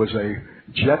woman who was a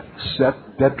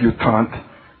jet-set debutante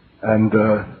and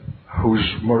whose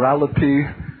morality,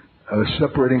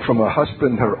 separating from her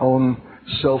husband, her own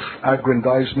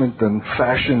self-aggrandizement and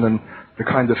fashion and the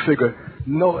kind of figure,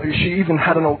 no, she even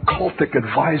had an occultic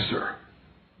advisor,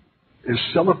 is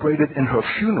celebrated in her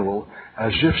funeral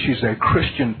as if she's a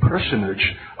Christian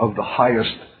personage of the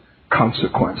highest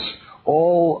consequence.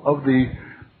 All of the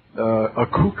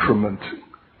accoutrement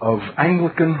of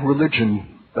Anglican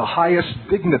religion, the highest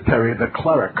dignitary, the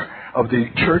cleric of the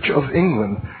Church of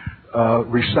England,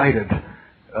 recited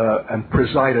and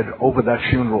presided over that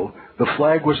funeral. The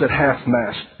flag was at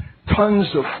half-mast. Tons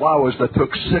of flowers that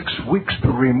took 6 weeks to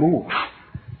remove.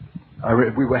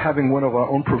 We were having one of our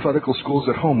own prophetical schools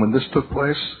at home when this took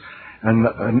place, and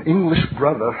an English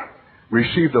brother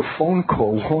received a phone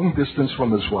call long distance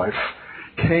from his wife,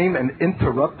 came and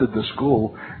interrupted the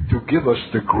school to give us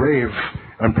the grave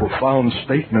and profound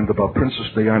statement about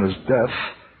Princess Diana's death,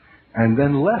 and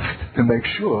then left to make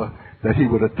sure that he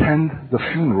would attend the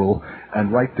funeral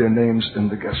and write their names in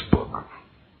the guest book.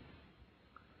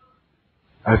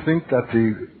 I think that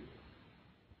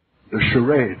the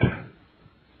charade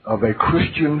of a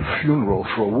Christian funeral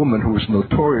for a woman who was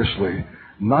notoriously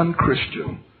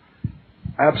non-Christian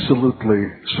absolutely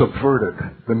subverted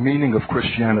the meaning of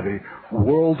Christianity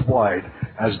worldwide,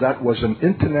 as that was an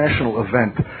international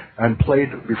event and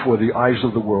played before the eyes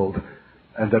of the world,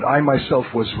 and that I myself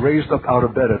was raised up out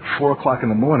of bed at 4 o'clock in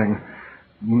the morning.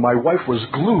 My wife was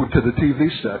glued to the TV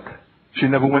set. She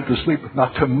never went to sleep,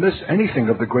 not to miss anything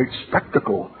of the great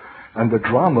spectacle and the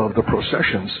drama of the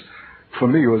processions. For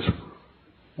me, it was,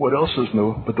 what else is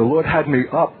new? But the Lord had me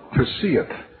up to see it,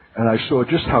 and I saw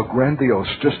just how grandiose,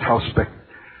 just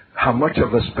how much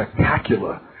of a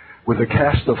spectacular, with a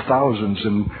cast of thousands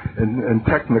in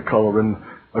Technicolor and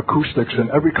acoustics and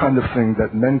every kind of thing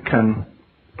that men can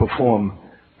perform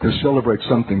to celebrate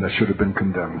something that should have been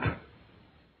condemned.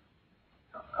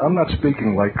 I'm not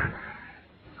speaking like,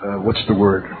 what's the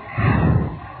word?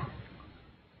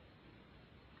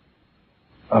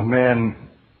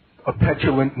 A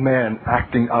petulant man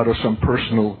acting out of some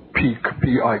personal pique,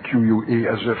 P-I-Q-U-E,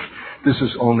 as if this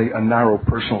is only a narrow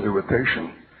personal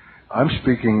irritation. I'm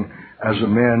speaking as a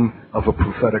man of a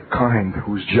prophetic kind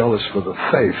who's jealous for the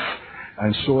faith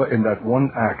and saw in that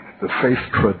one act the faith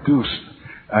traduced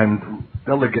and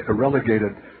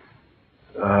relegated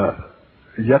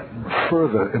yet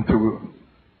further into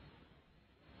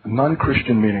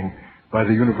non-Christian meaning by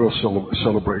the universal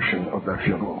celebration of that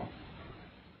funeral.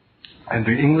 And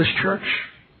the English church,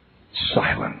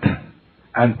 silent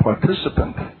and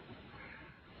participant.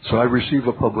 So I received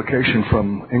a publication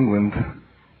from England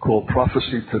called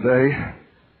Prophecy Today,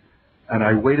 and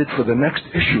I waited for the next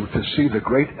issue to see the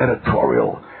great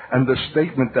editorial and the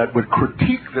statement that would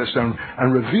critique this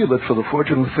and reveal it for the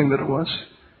fortunate thing that it was.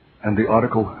 And the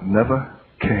article never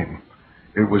came.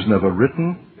 It was never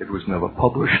written. It was never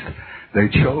published. They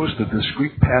chose the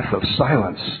discreet path of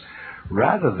silence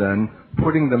rather than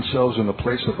putting themselves in a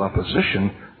place of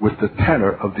opposition with the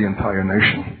tenor of the entire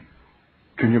nation.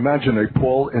 Can you imagine a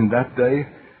Paul in that day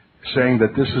saying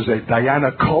that this is a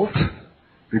Diana cult?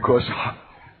 Because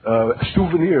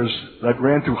souvenirs that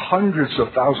ran to hundreds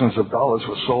of thousands of dollars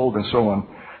were sold and so on.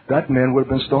 That man would have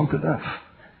been stoned to death.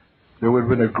 There would have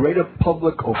been a greater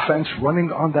public offense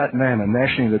running on that man and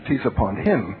gnashing the teeth upon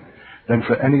him than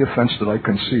for any offense that I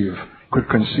could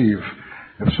conceive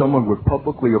if someone would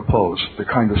publicly oppose the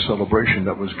kind of celebration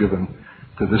that was given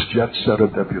to this jet-setter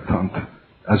debutante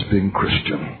as being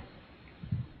Christian.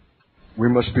 We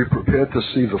must be prepared to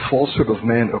see the falsehood of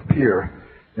man appear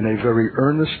in a very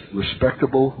earnest,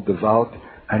 respectable, devout,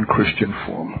 and Christian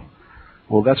form.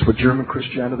 Well, that's what German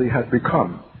Christianity had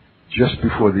become just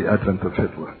before the advent of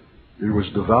Hitler. It was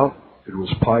devout, it was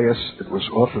pious, it was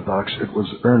orthodox, it was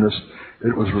earnest,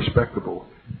 it was respectable,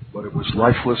 but it was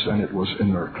lifeless and it was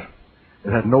inert.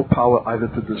 It had no power either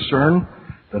to discern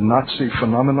the Nazi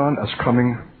phenomenon as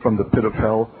coming from the pit of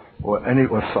hell or any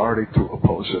authority to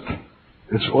oppose it.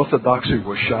 Its orthodoxy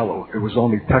was shallow. It was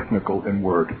only technical in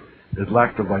word. It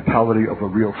lacked the vitality of a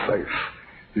real faith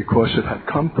because it had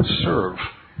come to serve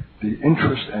the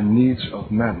interest and needs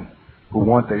of men who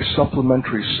want a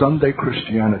supplementary Sunday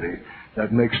Christianity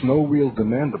that makes no real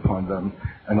demand upon them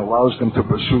and allows them to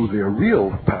pursue their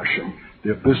real passion,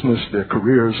 their business, their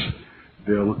careers,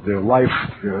 their life,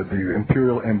 the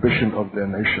imperial ambition of their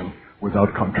nation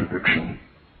without contradiction.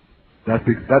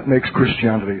 That makes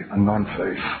Christianity a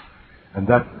non-faith. And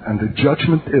the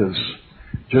judgment is,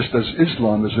 just as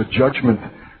Islam is a judgment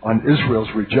on Israel's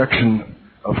rejection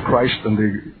of Christ and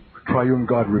the triune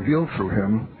God revealed through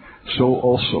him, so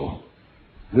also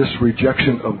this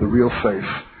rejection of the real faith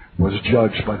was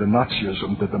judged by the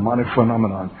Nazism, the demonic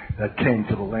phenomenon that came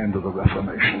to the land of the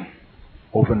Reformation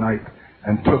overnight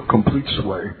and took complete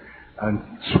sway and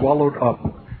swallowed up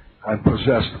and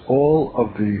possessed all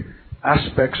of the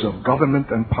aspects of government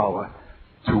and power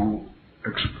to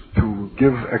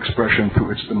give expression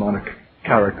to its demonic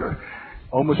character,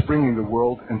 almost bringing the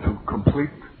world into complete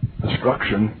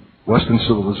destruction, Western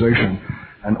civilization,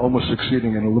 and almost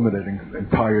succeeding in eliminating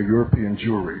entire European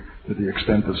Jewry to the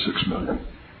extent of 6 million.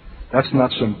 That's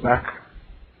not some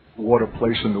backwater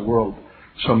place in the world,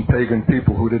 some pagan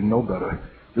people who didn't know better.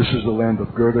 This is the land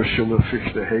of Goethe, Schiller,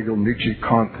 Fichte, Hegel, Nietzsche,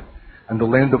 Kant, and the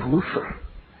land of Luther.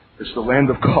 It's the land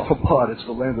of Karl Barth. It's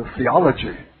the land of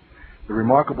theology. The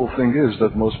remarkable thing is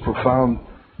that most profound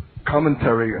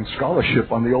commentary and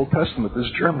scholarship on the Old Testament is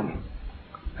German.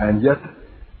 And yet,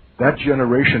 that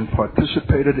generation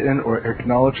participated in or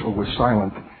acknowledged or was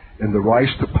silent in the rise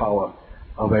to power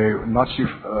of a Nazi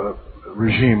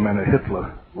regime and a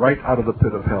Hitler right out of the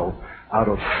pit of hell, out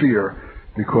of fear,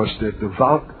 because their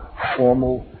devout,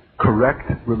 formal,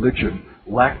 correct religion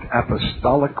lacked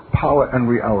apostolic power and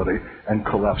reality and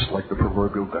collapsed like the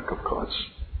proverbial deck of cards.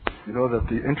 You know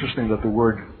that interesting that the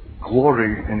word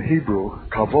glory in Hebrew,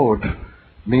 kavod,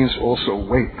 means also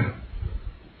weight.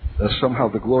 That somehow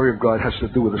the glory of God has to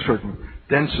do with a certain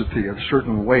density, a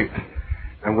certain weight.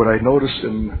 And what I notice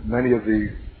in many of the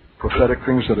prophetic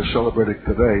things that are celebrated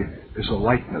today is a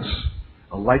lightness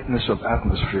of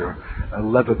atmosphere, a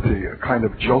levity, a kind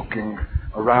of joking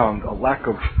around, a lack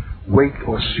of weight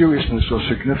or seriousness or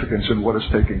significance in what is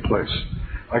taking place.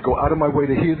 I go out of my way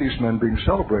to hear these men being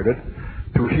celebrated,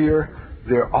 to hear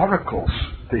their oracles,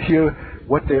 to hear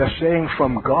what they are saying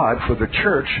from God for the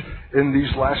church in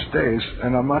these last days,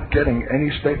 and I'm not getting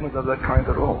any statement of that kind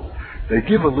at all. They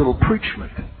give a little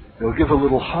preachment, they'll give a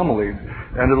little homily,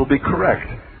 and it'll be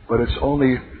correct, but it's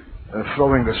only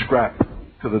throwing a scrap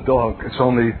to the dog. It's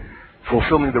only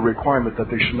fulfilling the requirement that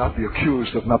they should not be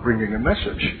accused of not bringing a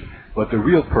message. But the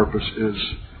real purpose is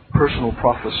personal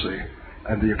prophecy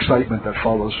and the excitement that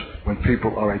follows when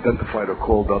people are identified or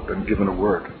called up and given a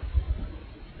word.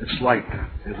 It's light.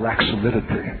 It lacks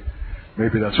solidity.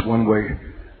 Maybe that's one way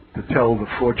to tell the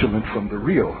fraudulent from the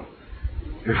real.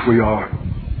 If we are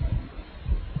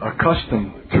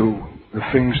accustomed to the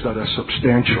things that are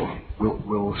substantial,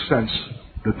 we'll sense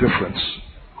the difference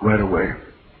right away.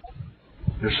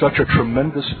 There's such a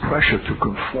tremendous pressure to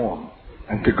conform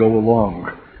and to go along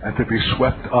and to be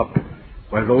swept up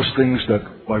by those things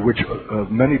by which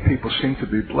many people seem to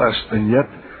be blessed, and yet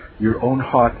your own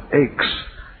heart aches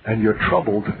and you're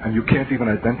troubled and you can't even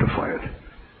identify it.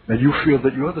 And you feel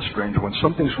that you're the stranger when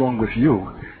something's wrong with you,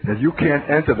 that you can't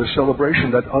enter the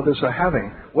celebration that others are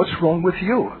having. What's wrong with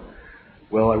you?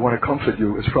 Well, I want to comfort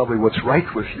you. It's probably what's right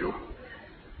with you.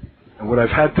 And what I've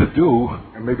had to do,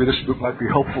 and maybe this might be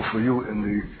helpful for you in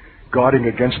the guarding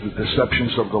against the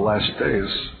deceptions of the last days,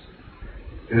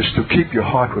 is to keep your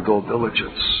heart with all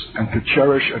diligence and to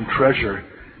cherish and treasure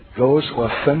those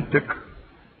authentic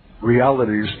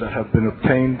realities that have been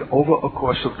obtained over a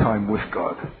course of time with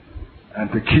God,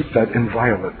 and to keep that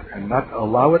inviolate and not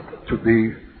allow it to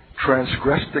be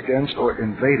transgressed against or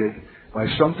invaded by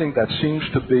something that seems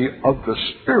to be of the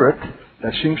spirit,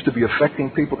 that seems to be affecting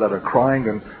people that are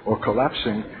crying or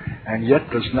collapsing, and yet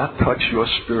does not touch your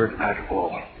spirit at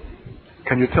all.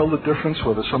 Can you tell the difference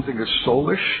whether something is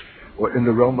soulish or in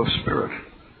the realm of spirit?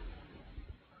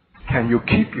 Can you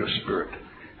keep your spirit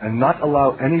and not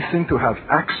allow anything to have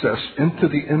access into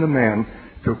the inner man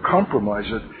to compromise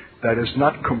it that is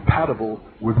not compatible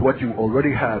with what you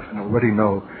already have and already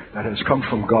know, that has come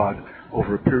from God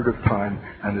over a period of time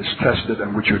and is tested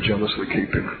and which you're jealously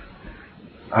keeping.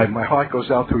 My heart goes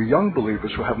out to young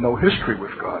believers who have no history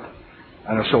with God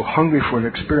and are so hungry for an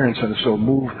experience and are so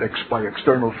moved by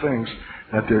external things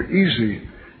that they're easy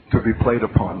to be played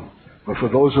upon. But for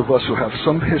those of us who have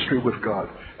some history with God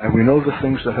and we know the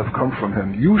things that have come from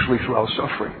Him, usually through our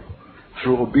suffering,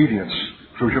 through obedience,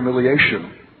 through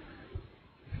humiliation,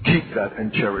 keep that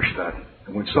and cherish that.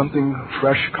 And when something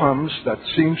fresh comes that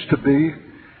seems to be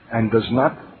and is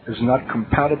not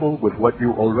compatible with what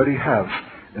you already have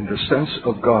in the sense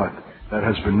of God that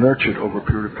has been nurtured over a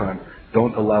period of time,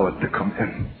 don't allow it to come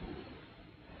in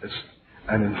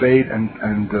and invade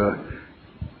and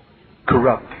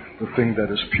corrupt the thing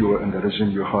that is pure and that is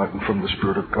in your heart and from the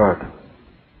Spirit of God.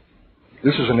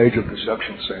 This is an age of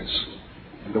deception, saints.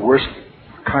 And the worst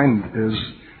kind is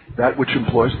that which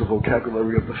employs the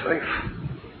vocabulary of the faith.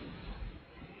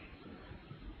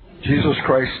 Jesus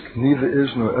Christ neither is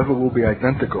nor ever will be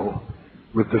identical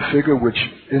with the figure which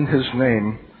in His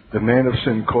name the man of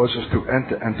sin causes to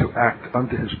enter and to act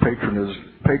under His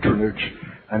patronage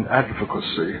and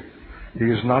advocacy. He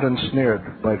is not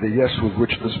ensnared by the yes with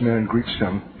which this man greets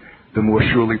Him, the more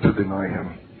surely to deny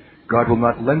Him. God will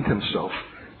not lend Himself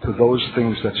to those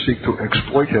things that seek to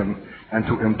exploit Him and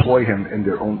to employ Him in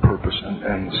their own purpose and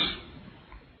ends.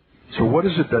 So what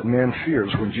is it that man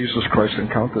fears when Jesus Christ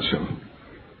encounters him?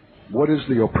 What is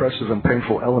the oppressive and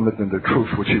painful element in the truth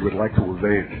which he would like to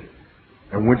evade?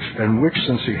 And which,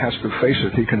 since he has to face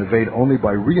it, he can evade only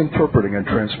by reinterpreting and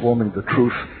transforming the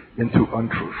truth into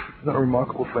untruth. Isn't that a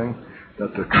remarkable thing?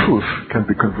 That the truth can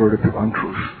be converted to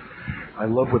untruth. I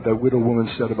love what that widow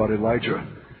woman said about Elijah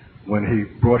when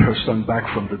he brought her son back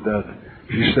from the dead.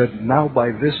 She said, "Now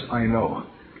by this I know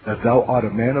that thou art a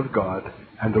man of God,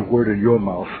 and the word in your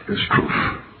mouth is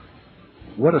truth."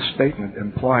 What a statement,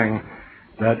 implying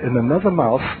that in another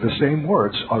mouth the same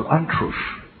words are untruth.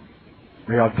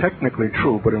 They are technically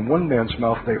true, but in one man's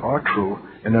mouth they are true,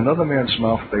 in another man's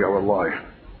mouth they are a lie.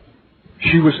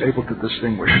 She was able to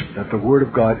distinguish that the word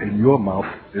of God in your mouth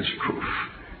is truth.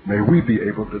 May we be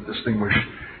able to distinguish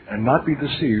and not be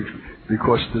deceived,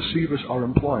 because deceivers are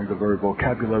employing the very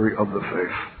vocabulary of the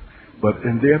faith. But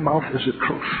in their mouth is it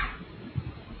truth?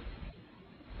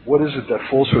 What is it that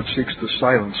falsehood seeks to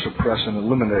silence, suppress, and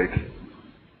eliminate?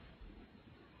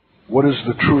 What is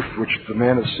the truth which the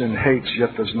man of sin hates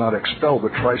yet does not expel,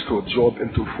 but tries to absorb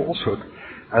into falsehood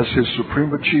as his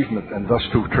supreme achievement, and thus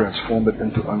to transform it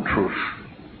into untruth?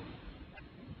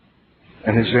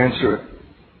 And his answer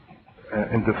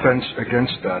in defense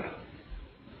against that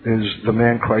is the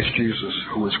man Christ Jesus,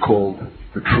 who is called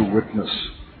the true witness.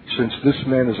 Since this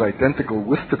man is identical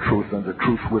with the truth and the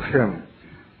truth with him,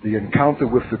 the encounter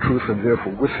with the truth and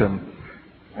therefore with him,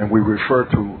 and we refer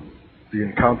to the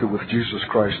encounter with Jesus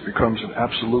Christ, becomes an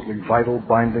absolutely vital,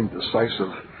 binding,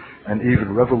 decisive, and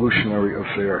even revolutionary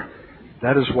affair.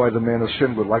 That is why the man of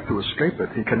sin would like to escape it.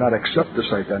 He cannot accept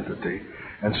this identity,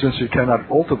 and since he cannot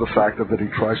alter the fact of it, he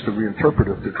tries to reinterpret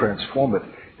it, to transform it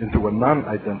into a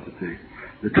non-identity.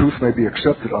 The truth may be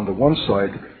accepted on the one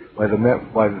side by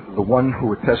the one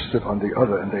who attests it on the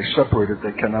other, and they separate it.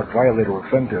 They cannot violate or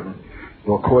offend him,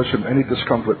 nor cause him any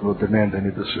discomfort, nor demand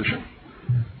any decision.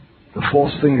 The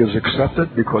false thing is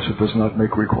accepted because it does not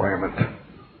make requirement.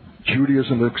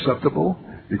 Judaism is acceptable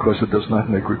because it does not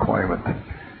make requirement.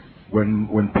 When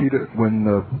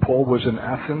Paul was in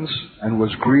Athens and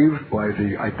was grieved by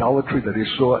the idolatry that he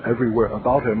saw everywhere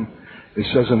about him, it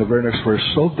says in the very next verse,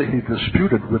 "So that he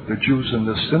disputed with the Jews in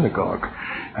the synagogue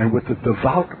and with the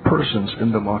devout persons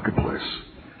in the marketplace."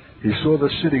 He saw the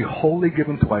city wholly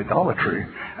given to idolatry,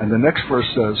 and the next verse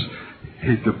says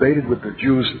he debated with the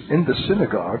Jews in the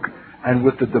synagogue and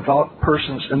with the devout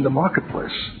persons in the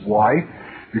marketplace. Why?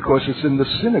 Because it's in the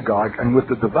synagogue and with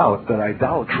the devout that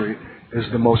idolatry is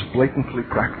the most blatantly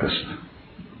practiced.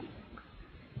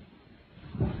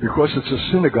 Because it's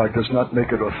a synagogue does not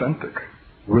make it authentic.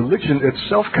 Religion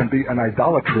itself can be an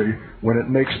idolatry when it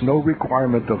makes no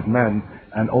requirement of men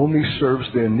and only serves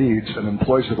their needs and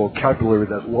employs a vocabulary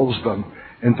that lulls them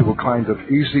into a kind of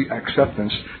easy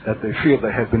acceptance that they feel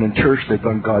they have been in church, they've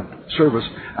done God service,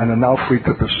 and are now free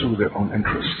to pursue their own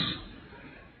interests.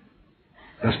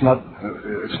 It's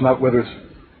not whether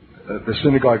the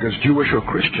synagogue is Jewish or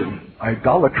Christian.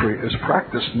 Idolatry is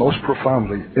practiced most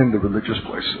profoundly in the religious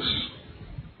places.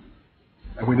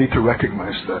 And we need to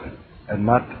recognize that and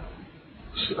not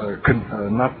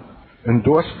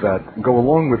endorse that, go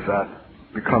along with that,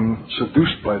 become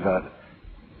seduced by that,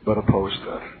 but oppose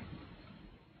that.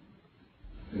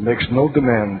 It makes no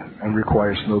demand and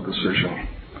requires no decision.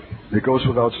 It goes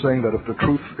without saying that if the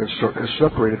truth is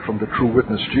separated from the true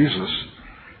witness, Jesus,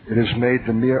 it is made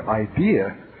the mere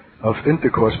idea of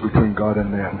intercourse between God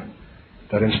and man.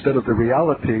 That instead of the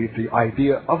reality, the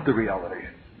idea of the reality,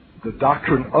 the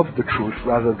doctrine of the truth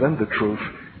rather than the truth,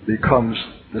 becomes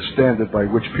the standard by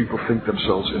which people think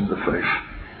themselves in the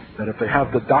faith. That if they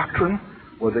have the doctrine,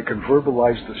 or they can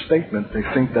verbalize the statement, they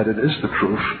think that it is the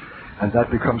truth, and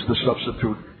that becomes the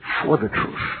substitute for the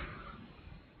truth.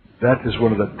 That is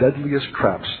one of the deadliest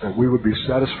traps, that we would be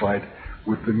satisfied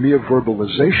with the mere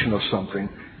verbalization of something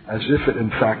as if it in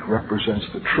fact represents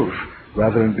the truth,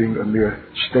 rather than being a mere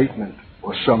statement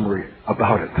or summary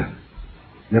about it.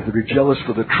 You have to be jealous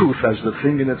for the truth as the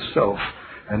thing in itself,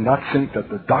 and not think that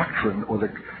the doctrine or the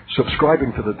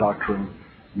subscribing to the doctrine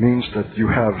means that you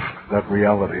have that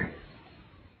reality.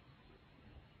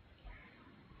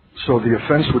 So the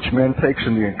offense which man takes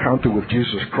in the encounter with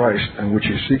Jesus Christ, and which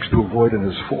he seeks to avoid in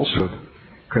his falsehood,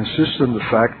 consists in the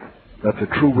fact that the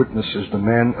true witness is the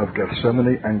man of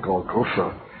Gethsemane and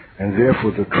Golgotha, and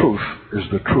therefore the truth is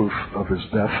the truth of his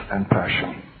death and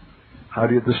passion. How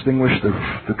do you distinguish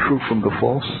the true from the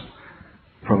false?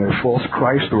 From a false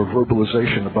Christ or a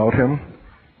verbalization about him?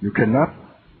 You cannot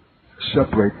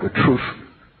separate the truth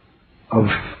of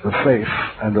the faith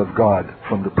and of God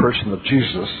from the person of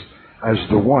Jesus as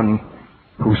the one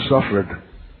who suffered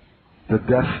the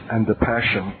death and the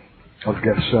passion of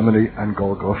Gethsemane and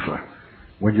Golgotha.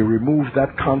 When you remove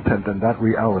that content and that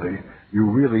reality, you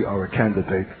really are a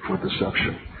candidate for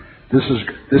deception. This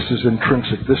is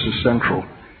intrinsic. This is central.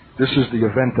 This is the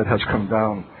event that has come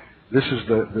down. This is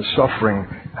the suffering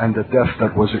and the death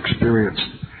that was experienced.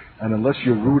 And unless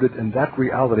you're rooted in that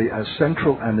reality as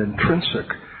central and intrinsic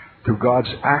to God's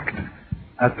act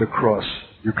at the cross,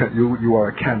 you are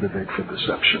a candidate for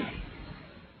deception.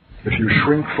 If you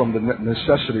shrink from the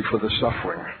necessity for the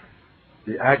suffering,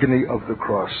 the agony of the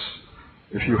cross,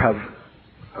 if you have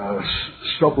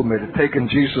sublimated, taken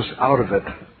Jesus out of it,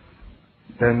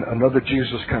 then another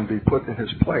Jesus can be put in his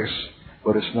place,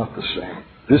 but it's not the same.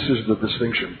 This is the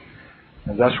distinction.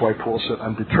 And that's why Paul said,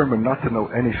 I'm determined not to know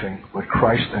anything but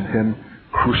Christ and him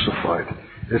crucified.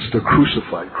 It's the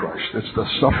crucified Christ. It's the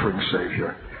suffering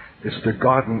Savior. It's the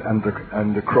garden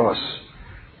and the cross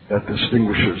that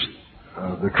distinguishes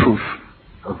the truth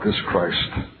of this Christ.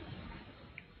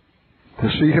 To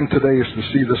see him today is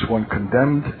to see this one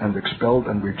condemned and expelled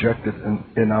and rejected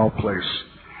in our place.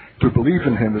 To believe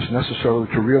in him is necessarily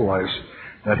to realize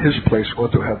that his place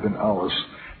ought to have been ours.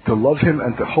 To love him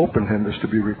and to hope in him is to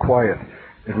be required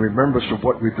in remembrance of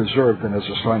what we deserved, and as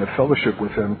a sign of fellowship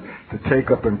with him, to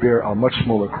take up and bear our much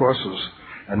smaller crosses,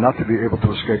 and not to be able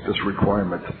to escape this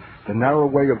requirement. The narrow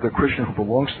way of the Christian who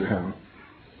belongs to him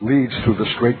leads through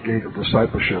the straight gate of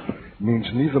discipleship, means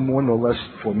neither more nor less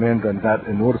for man than that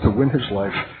in order to win his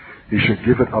life, he should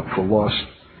give it up for loss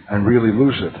and really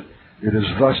lose it. It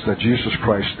is thus that Jesus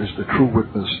Christ is the true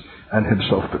witness and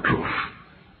himself the truth.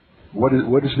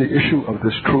 What is the issue of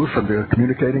this truth and the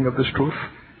communicating of this truth?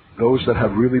 Those that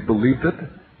have really believed it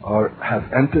have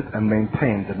entered and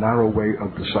maintained the narrow way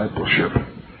of discipleship,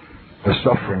 the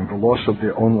suffering, the loss of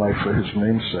their own life for his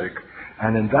name's sake.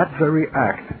 And in that very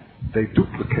act, they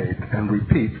duplicate and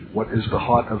repeat what is the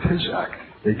heart of his act.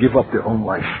 They give up their own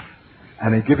life.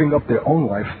 And in giving up their own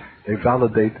life, they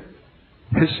validate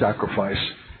his sacrifice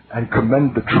and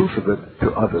commend the truth of it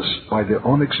to others by their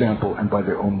own example and by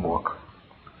their own walk.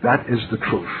 That is the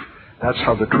truth. That's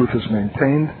how the truth is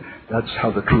maintained. That's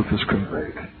how the truth is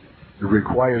conveyed. It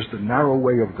requires the narrow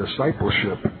way of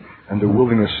discipleship and the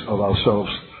willingness of ourselves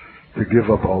to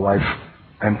give up our life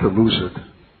and to lose it.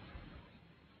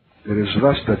 It is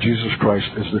thus that Jesus Christ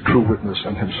is the true witness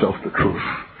and himself the truth.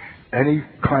 Any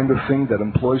kind of thing that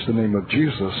employs the name of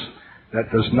Jesus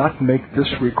that does not make this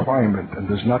requirement and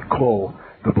does not call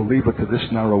the believer to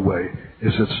this narrow way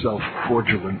is itself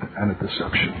fraudulent and a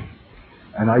deception.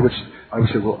 And I would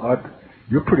say, well, Art,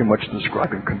 you're pretty much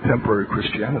describing contemporary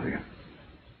Christianity.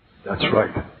 That's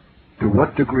right. To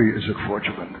what degree is it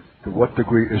fraudulent? To what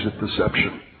degree is it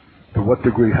deception? To what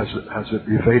degree has it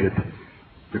evaded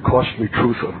the costly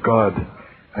truth of God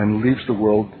and leaves the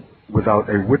world without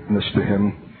a witness to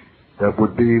him that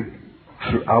would be,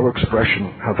 through our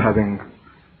expression of having,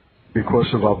 because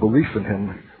of our belief in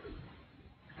him,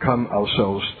 come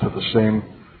ourselves to the same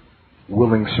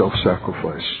willing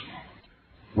self-sacrifice?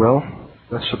 Well,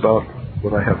 that's about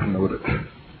what I have noted.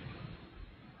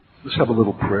 Let's have a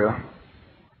little prayer.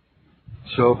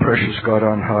 So, precious God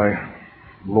on high,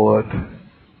 Lord,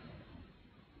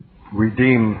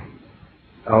 redeem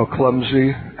our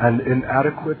clumsy and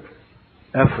inadequate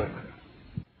effort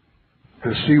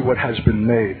to see what has been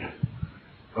made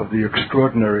of the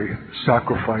extraordinary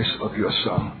sacrifice of your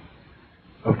Son.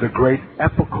 of the great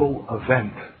epical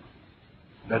event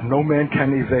that no man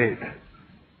can evade,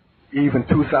 even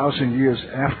 2,000 years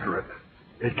after it.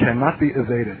 It cannot be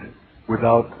evaded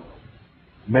without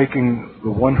making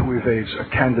the one who evades a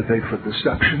candidate for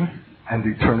deception and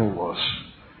eternal loss.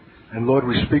 And Lord,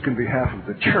 we speak in behalf of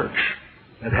the church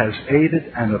that has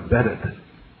aided and abetted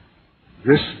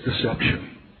this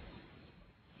deception,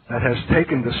 that has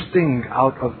taken the sting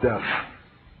out of death,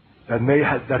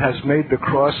 that has made the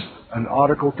cross an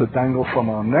article to dangle from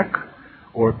our neck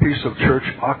or a piece of church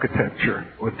architecture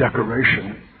or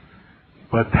decoration,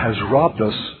 but has robbed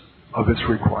us of its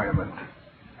requirement.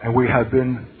 And we have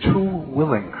been too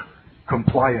willing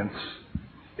compliance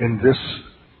in this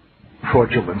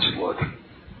fraudulence, Lord.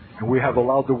 And we have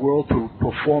allowed the world to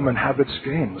perform and have its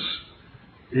games,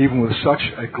 even with such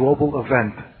a global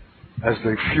event as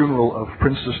the funeral of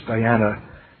Princess Diana,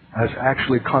 as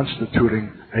actually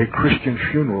constituting a Christian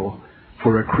funeral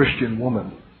for a Christian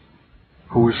woman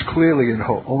who is clearly in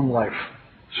her own life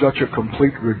such a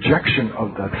complete rejection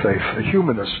of that faith, a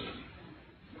humanist,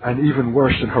 and even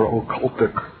worse in her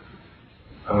occultic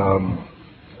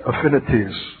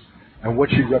affinities and what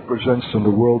she represents in the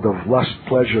world of lust,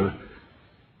 pleasure,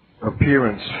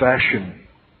 appearance, fashion,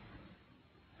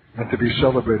 and to be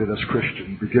celebrated as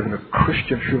Christian, be given a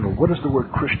Christian funeral. What does the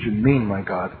word Christian mean, my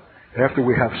God? After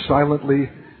we have silently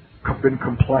been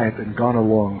compliant and gone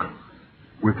along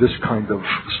with this kind of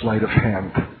sleight of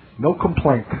hand. No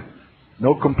complaint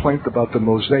about the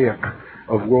mosaic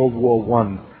of World War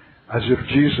I, as if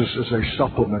Jesus is a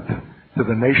supplement to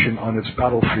the nation on its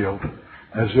battlefield,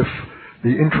 as if the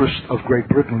interests of Great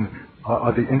Britain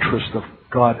are the interests of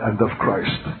God and of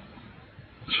Christ.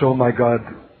 So, my God,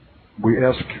 we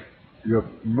ask your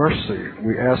mercy.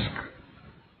 We ask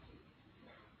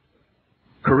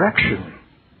correction.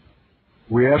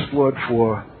 We ask, Lord,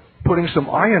 for putting some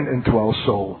iron into our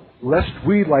soul, lest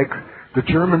we, like the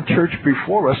German church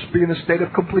before us, be in a state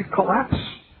of complete collapse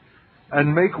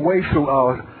and make way through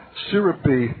our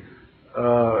syrupy,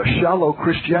 shallow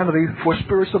Christianity for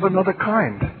spirits of another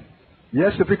kind.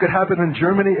 Yes, if it could happen in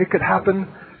Germany, it could happen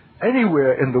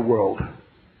anywhere in the world.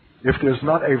 If there's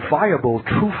not a viable,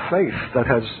 true faith that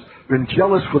has been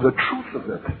jealous for the truth of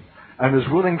it and is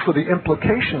willing for the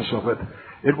implications of it,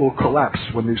 it will collapse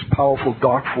when these powerful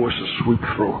dark forces sweep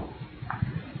through.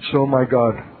 So, my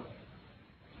God,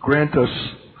 grant us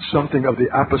something of the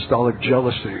apostolic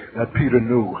jealousy that Peter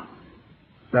knew,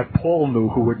 that Paul knew,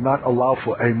 who would not allow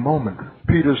for a moment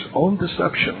Peter's own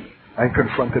deception and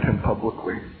confronted him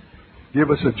publicly.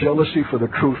 Give us a jealousy for the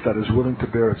truth that is willing to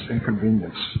bear its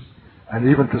inconvenience and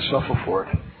even to suffer for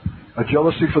it. A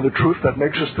jealousy for the truth that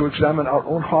makes us to examine our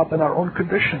own heart and our own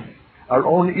condition, our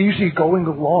own easy going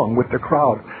along with the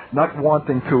crowd, not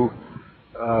wanting to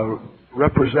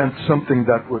represent something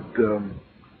that would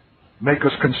make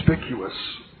us conspicuous,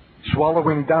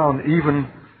 swallowing down even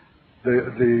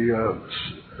the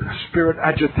spirit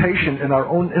agitation in our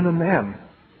own inner man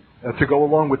to go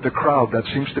along with the crowd that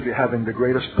seems to be having the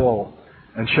greatest ball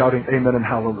and shouting amen and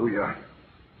hallelujah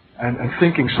and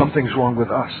thinking something's wrong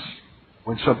with us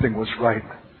when something was right.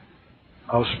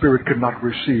 Our spirit could not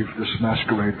receive this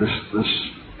masquerade,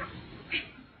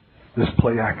 this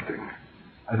play acting,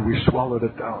 and we swallowed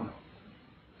it down.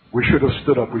 We should have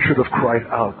stood up. We should have cried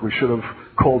out. We should have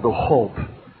called a halt.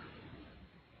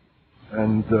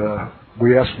 And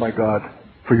we ask, my God,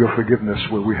 for your forgiveness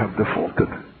where we have defaulted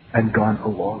and gone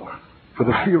along. For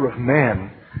the fear of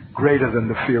man greater than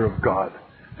the fear of God.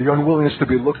 The unwillingness to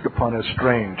be looked upon as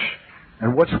strange.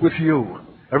 And what's with you?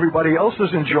 Everybody else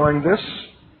is enjoying this.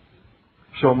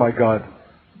 So, my God,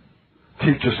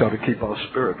 teach us how to keep our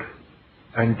spirit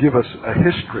and give us a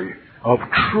history of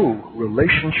true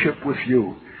relationship with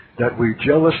you that we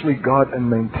jealously guard and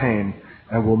maintain,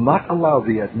 and will not allow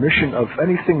the admission of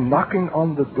anything knocking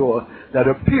on the door that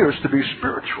appears to be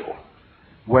spiritual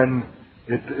when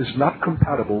it is not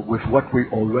compatible with what we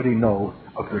already know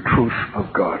of the truth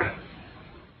of God.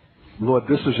 Lord,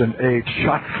 this is an age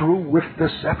shot through with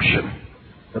deception.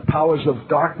 The powers of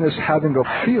darkness having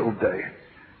a field day,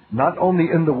 not only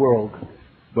in the world,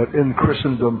 but in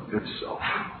Christendom itself.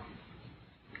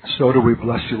 So do we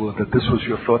bless you, Lord, that this was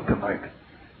your thought tonight.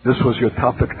 This was your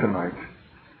topic tonight.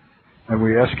 And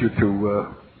we ask you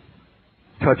to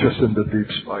touch us in the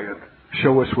deeps by it.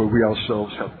 Show us where we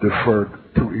ourselves have deferred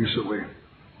too easily,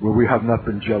 where we have not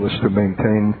been jealous to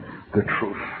maintain the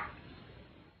truth.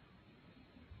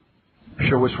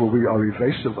 Show us where we are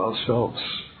evasive ourselves,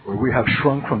 where we have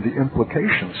shrunk from the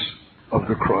implications of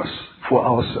the cross for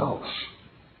ourselves,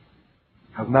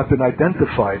 have not been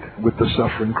identified with the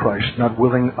suffering Christ, not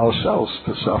willing ourselves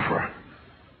to suffer.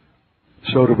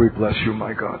 So do we bless you,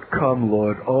 my God. Come,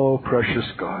 Lord, oh precious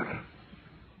God.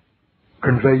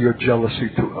 Convey your jealousy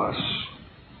to us.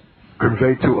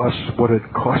 Convey to us what it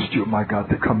cost you, my God,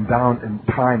 to come down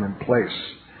in time and place,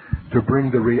 to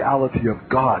bring the reality of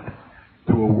God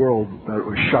to a world that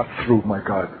was shot through, my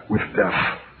God, with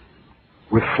death,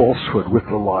 with falsehood, with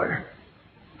the lie.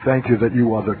 Thank you that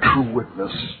you are the true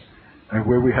witness. And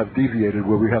where we have deviated,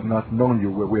 where we have not known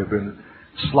you, where we have been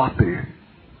sloppy,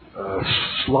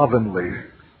 slovenly,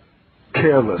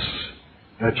 careless,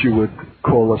 that you would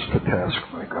call us to task,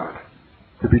 my God.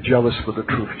 To be jealous for the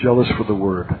truth, jealous for the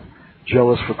word,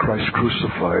 jealous for Christ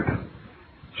crucified.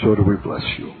 So do we bless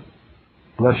you.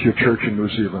 Bless your church in New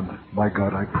Zealand. My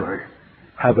God, I pray.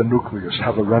 Have a nucleus,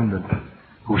 have a remnant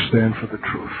who stand for the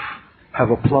truth.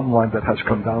 Have a plumb line that has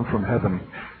come down from heaven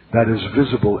that is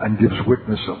visible and gives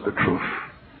witness of the truth.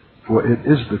 For it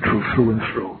is the truth through and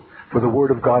through. For the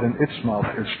word of God in its mouth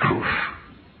is truth.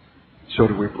 So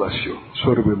do we bless you.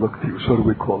 So do we look to you. So do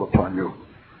we call upon you.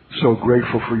 So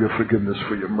grateful for your forgiveness,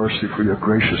 for your mercy, for your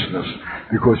graciousness,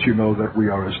 because you know that we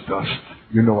are as dust.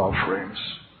 You know our frames.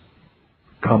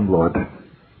 Come, Lord.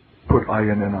 Put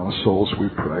iron in our souls, we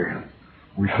pray.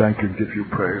 We thank and give you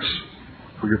praise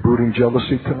for your brooding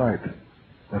jealousy tonight.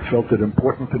 I felt it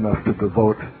important enough to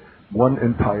devote one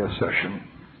entire session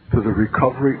to the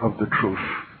recovery of the truth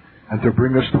and to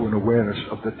bring us to an awareness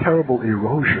of the terrible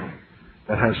erosion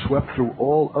that has swept through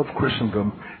all of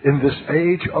Christendom in this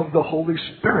age of the Holy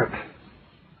Spirit,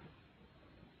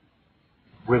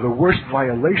 where the worst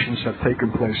violations have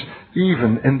taken place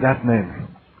even in that name.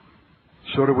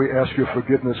 So do we ask your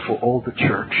forgiveness for all the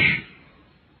church.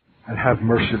 And have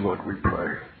mercy, Lord, we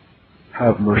pray.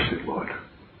 Have mercy, Lord.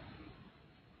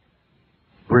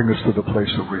 Bring us to the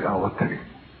place of reality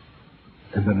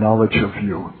in the knowledge of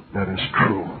you that is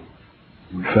true.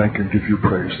 We thank and give you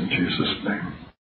praise in Jesus' name.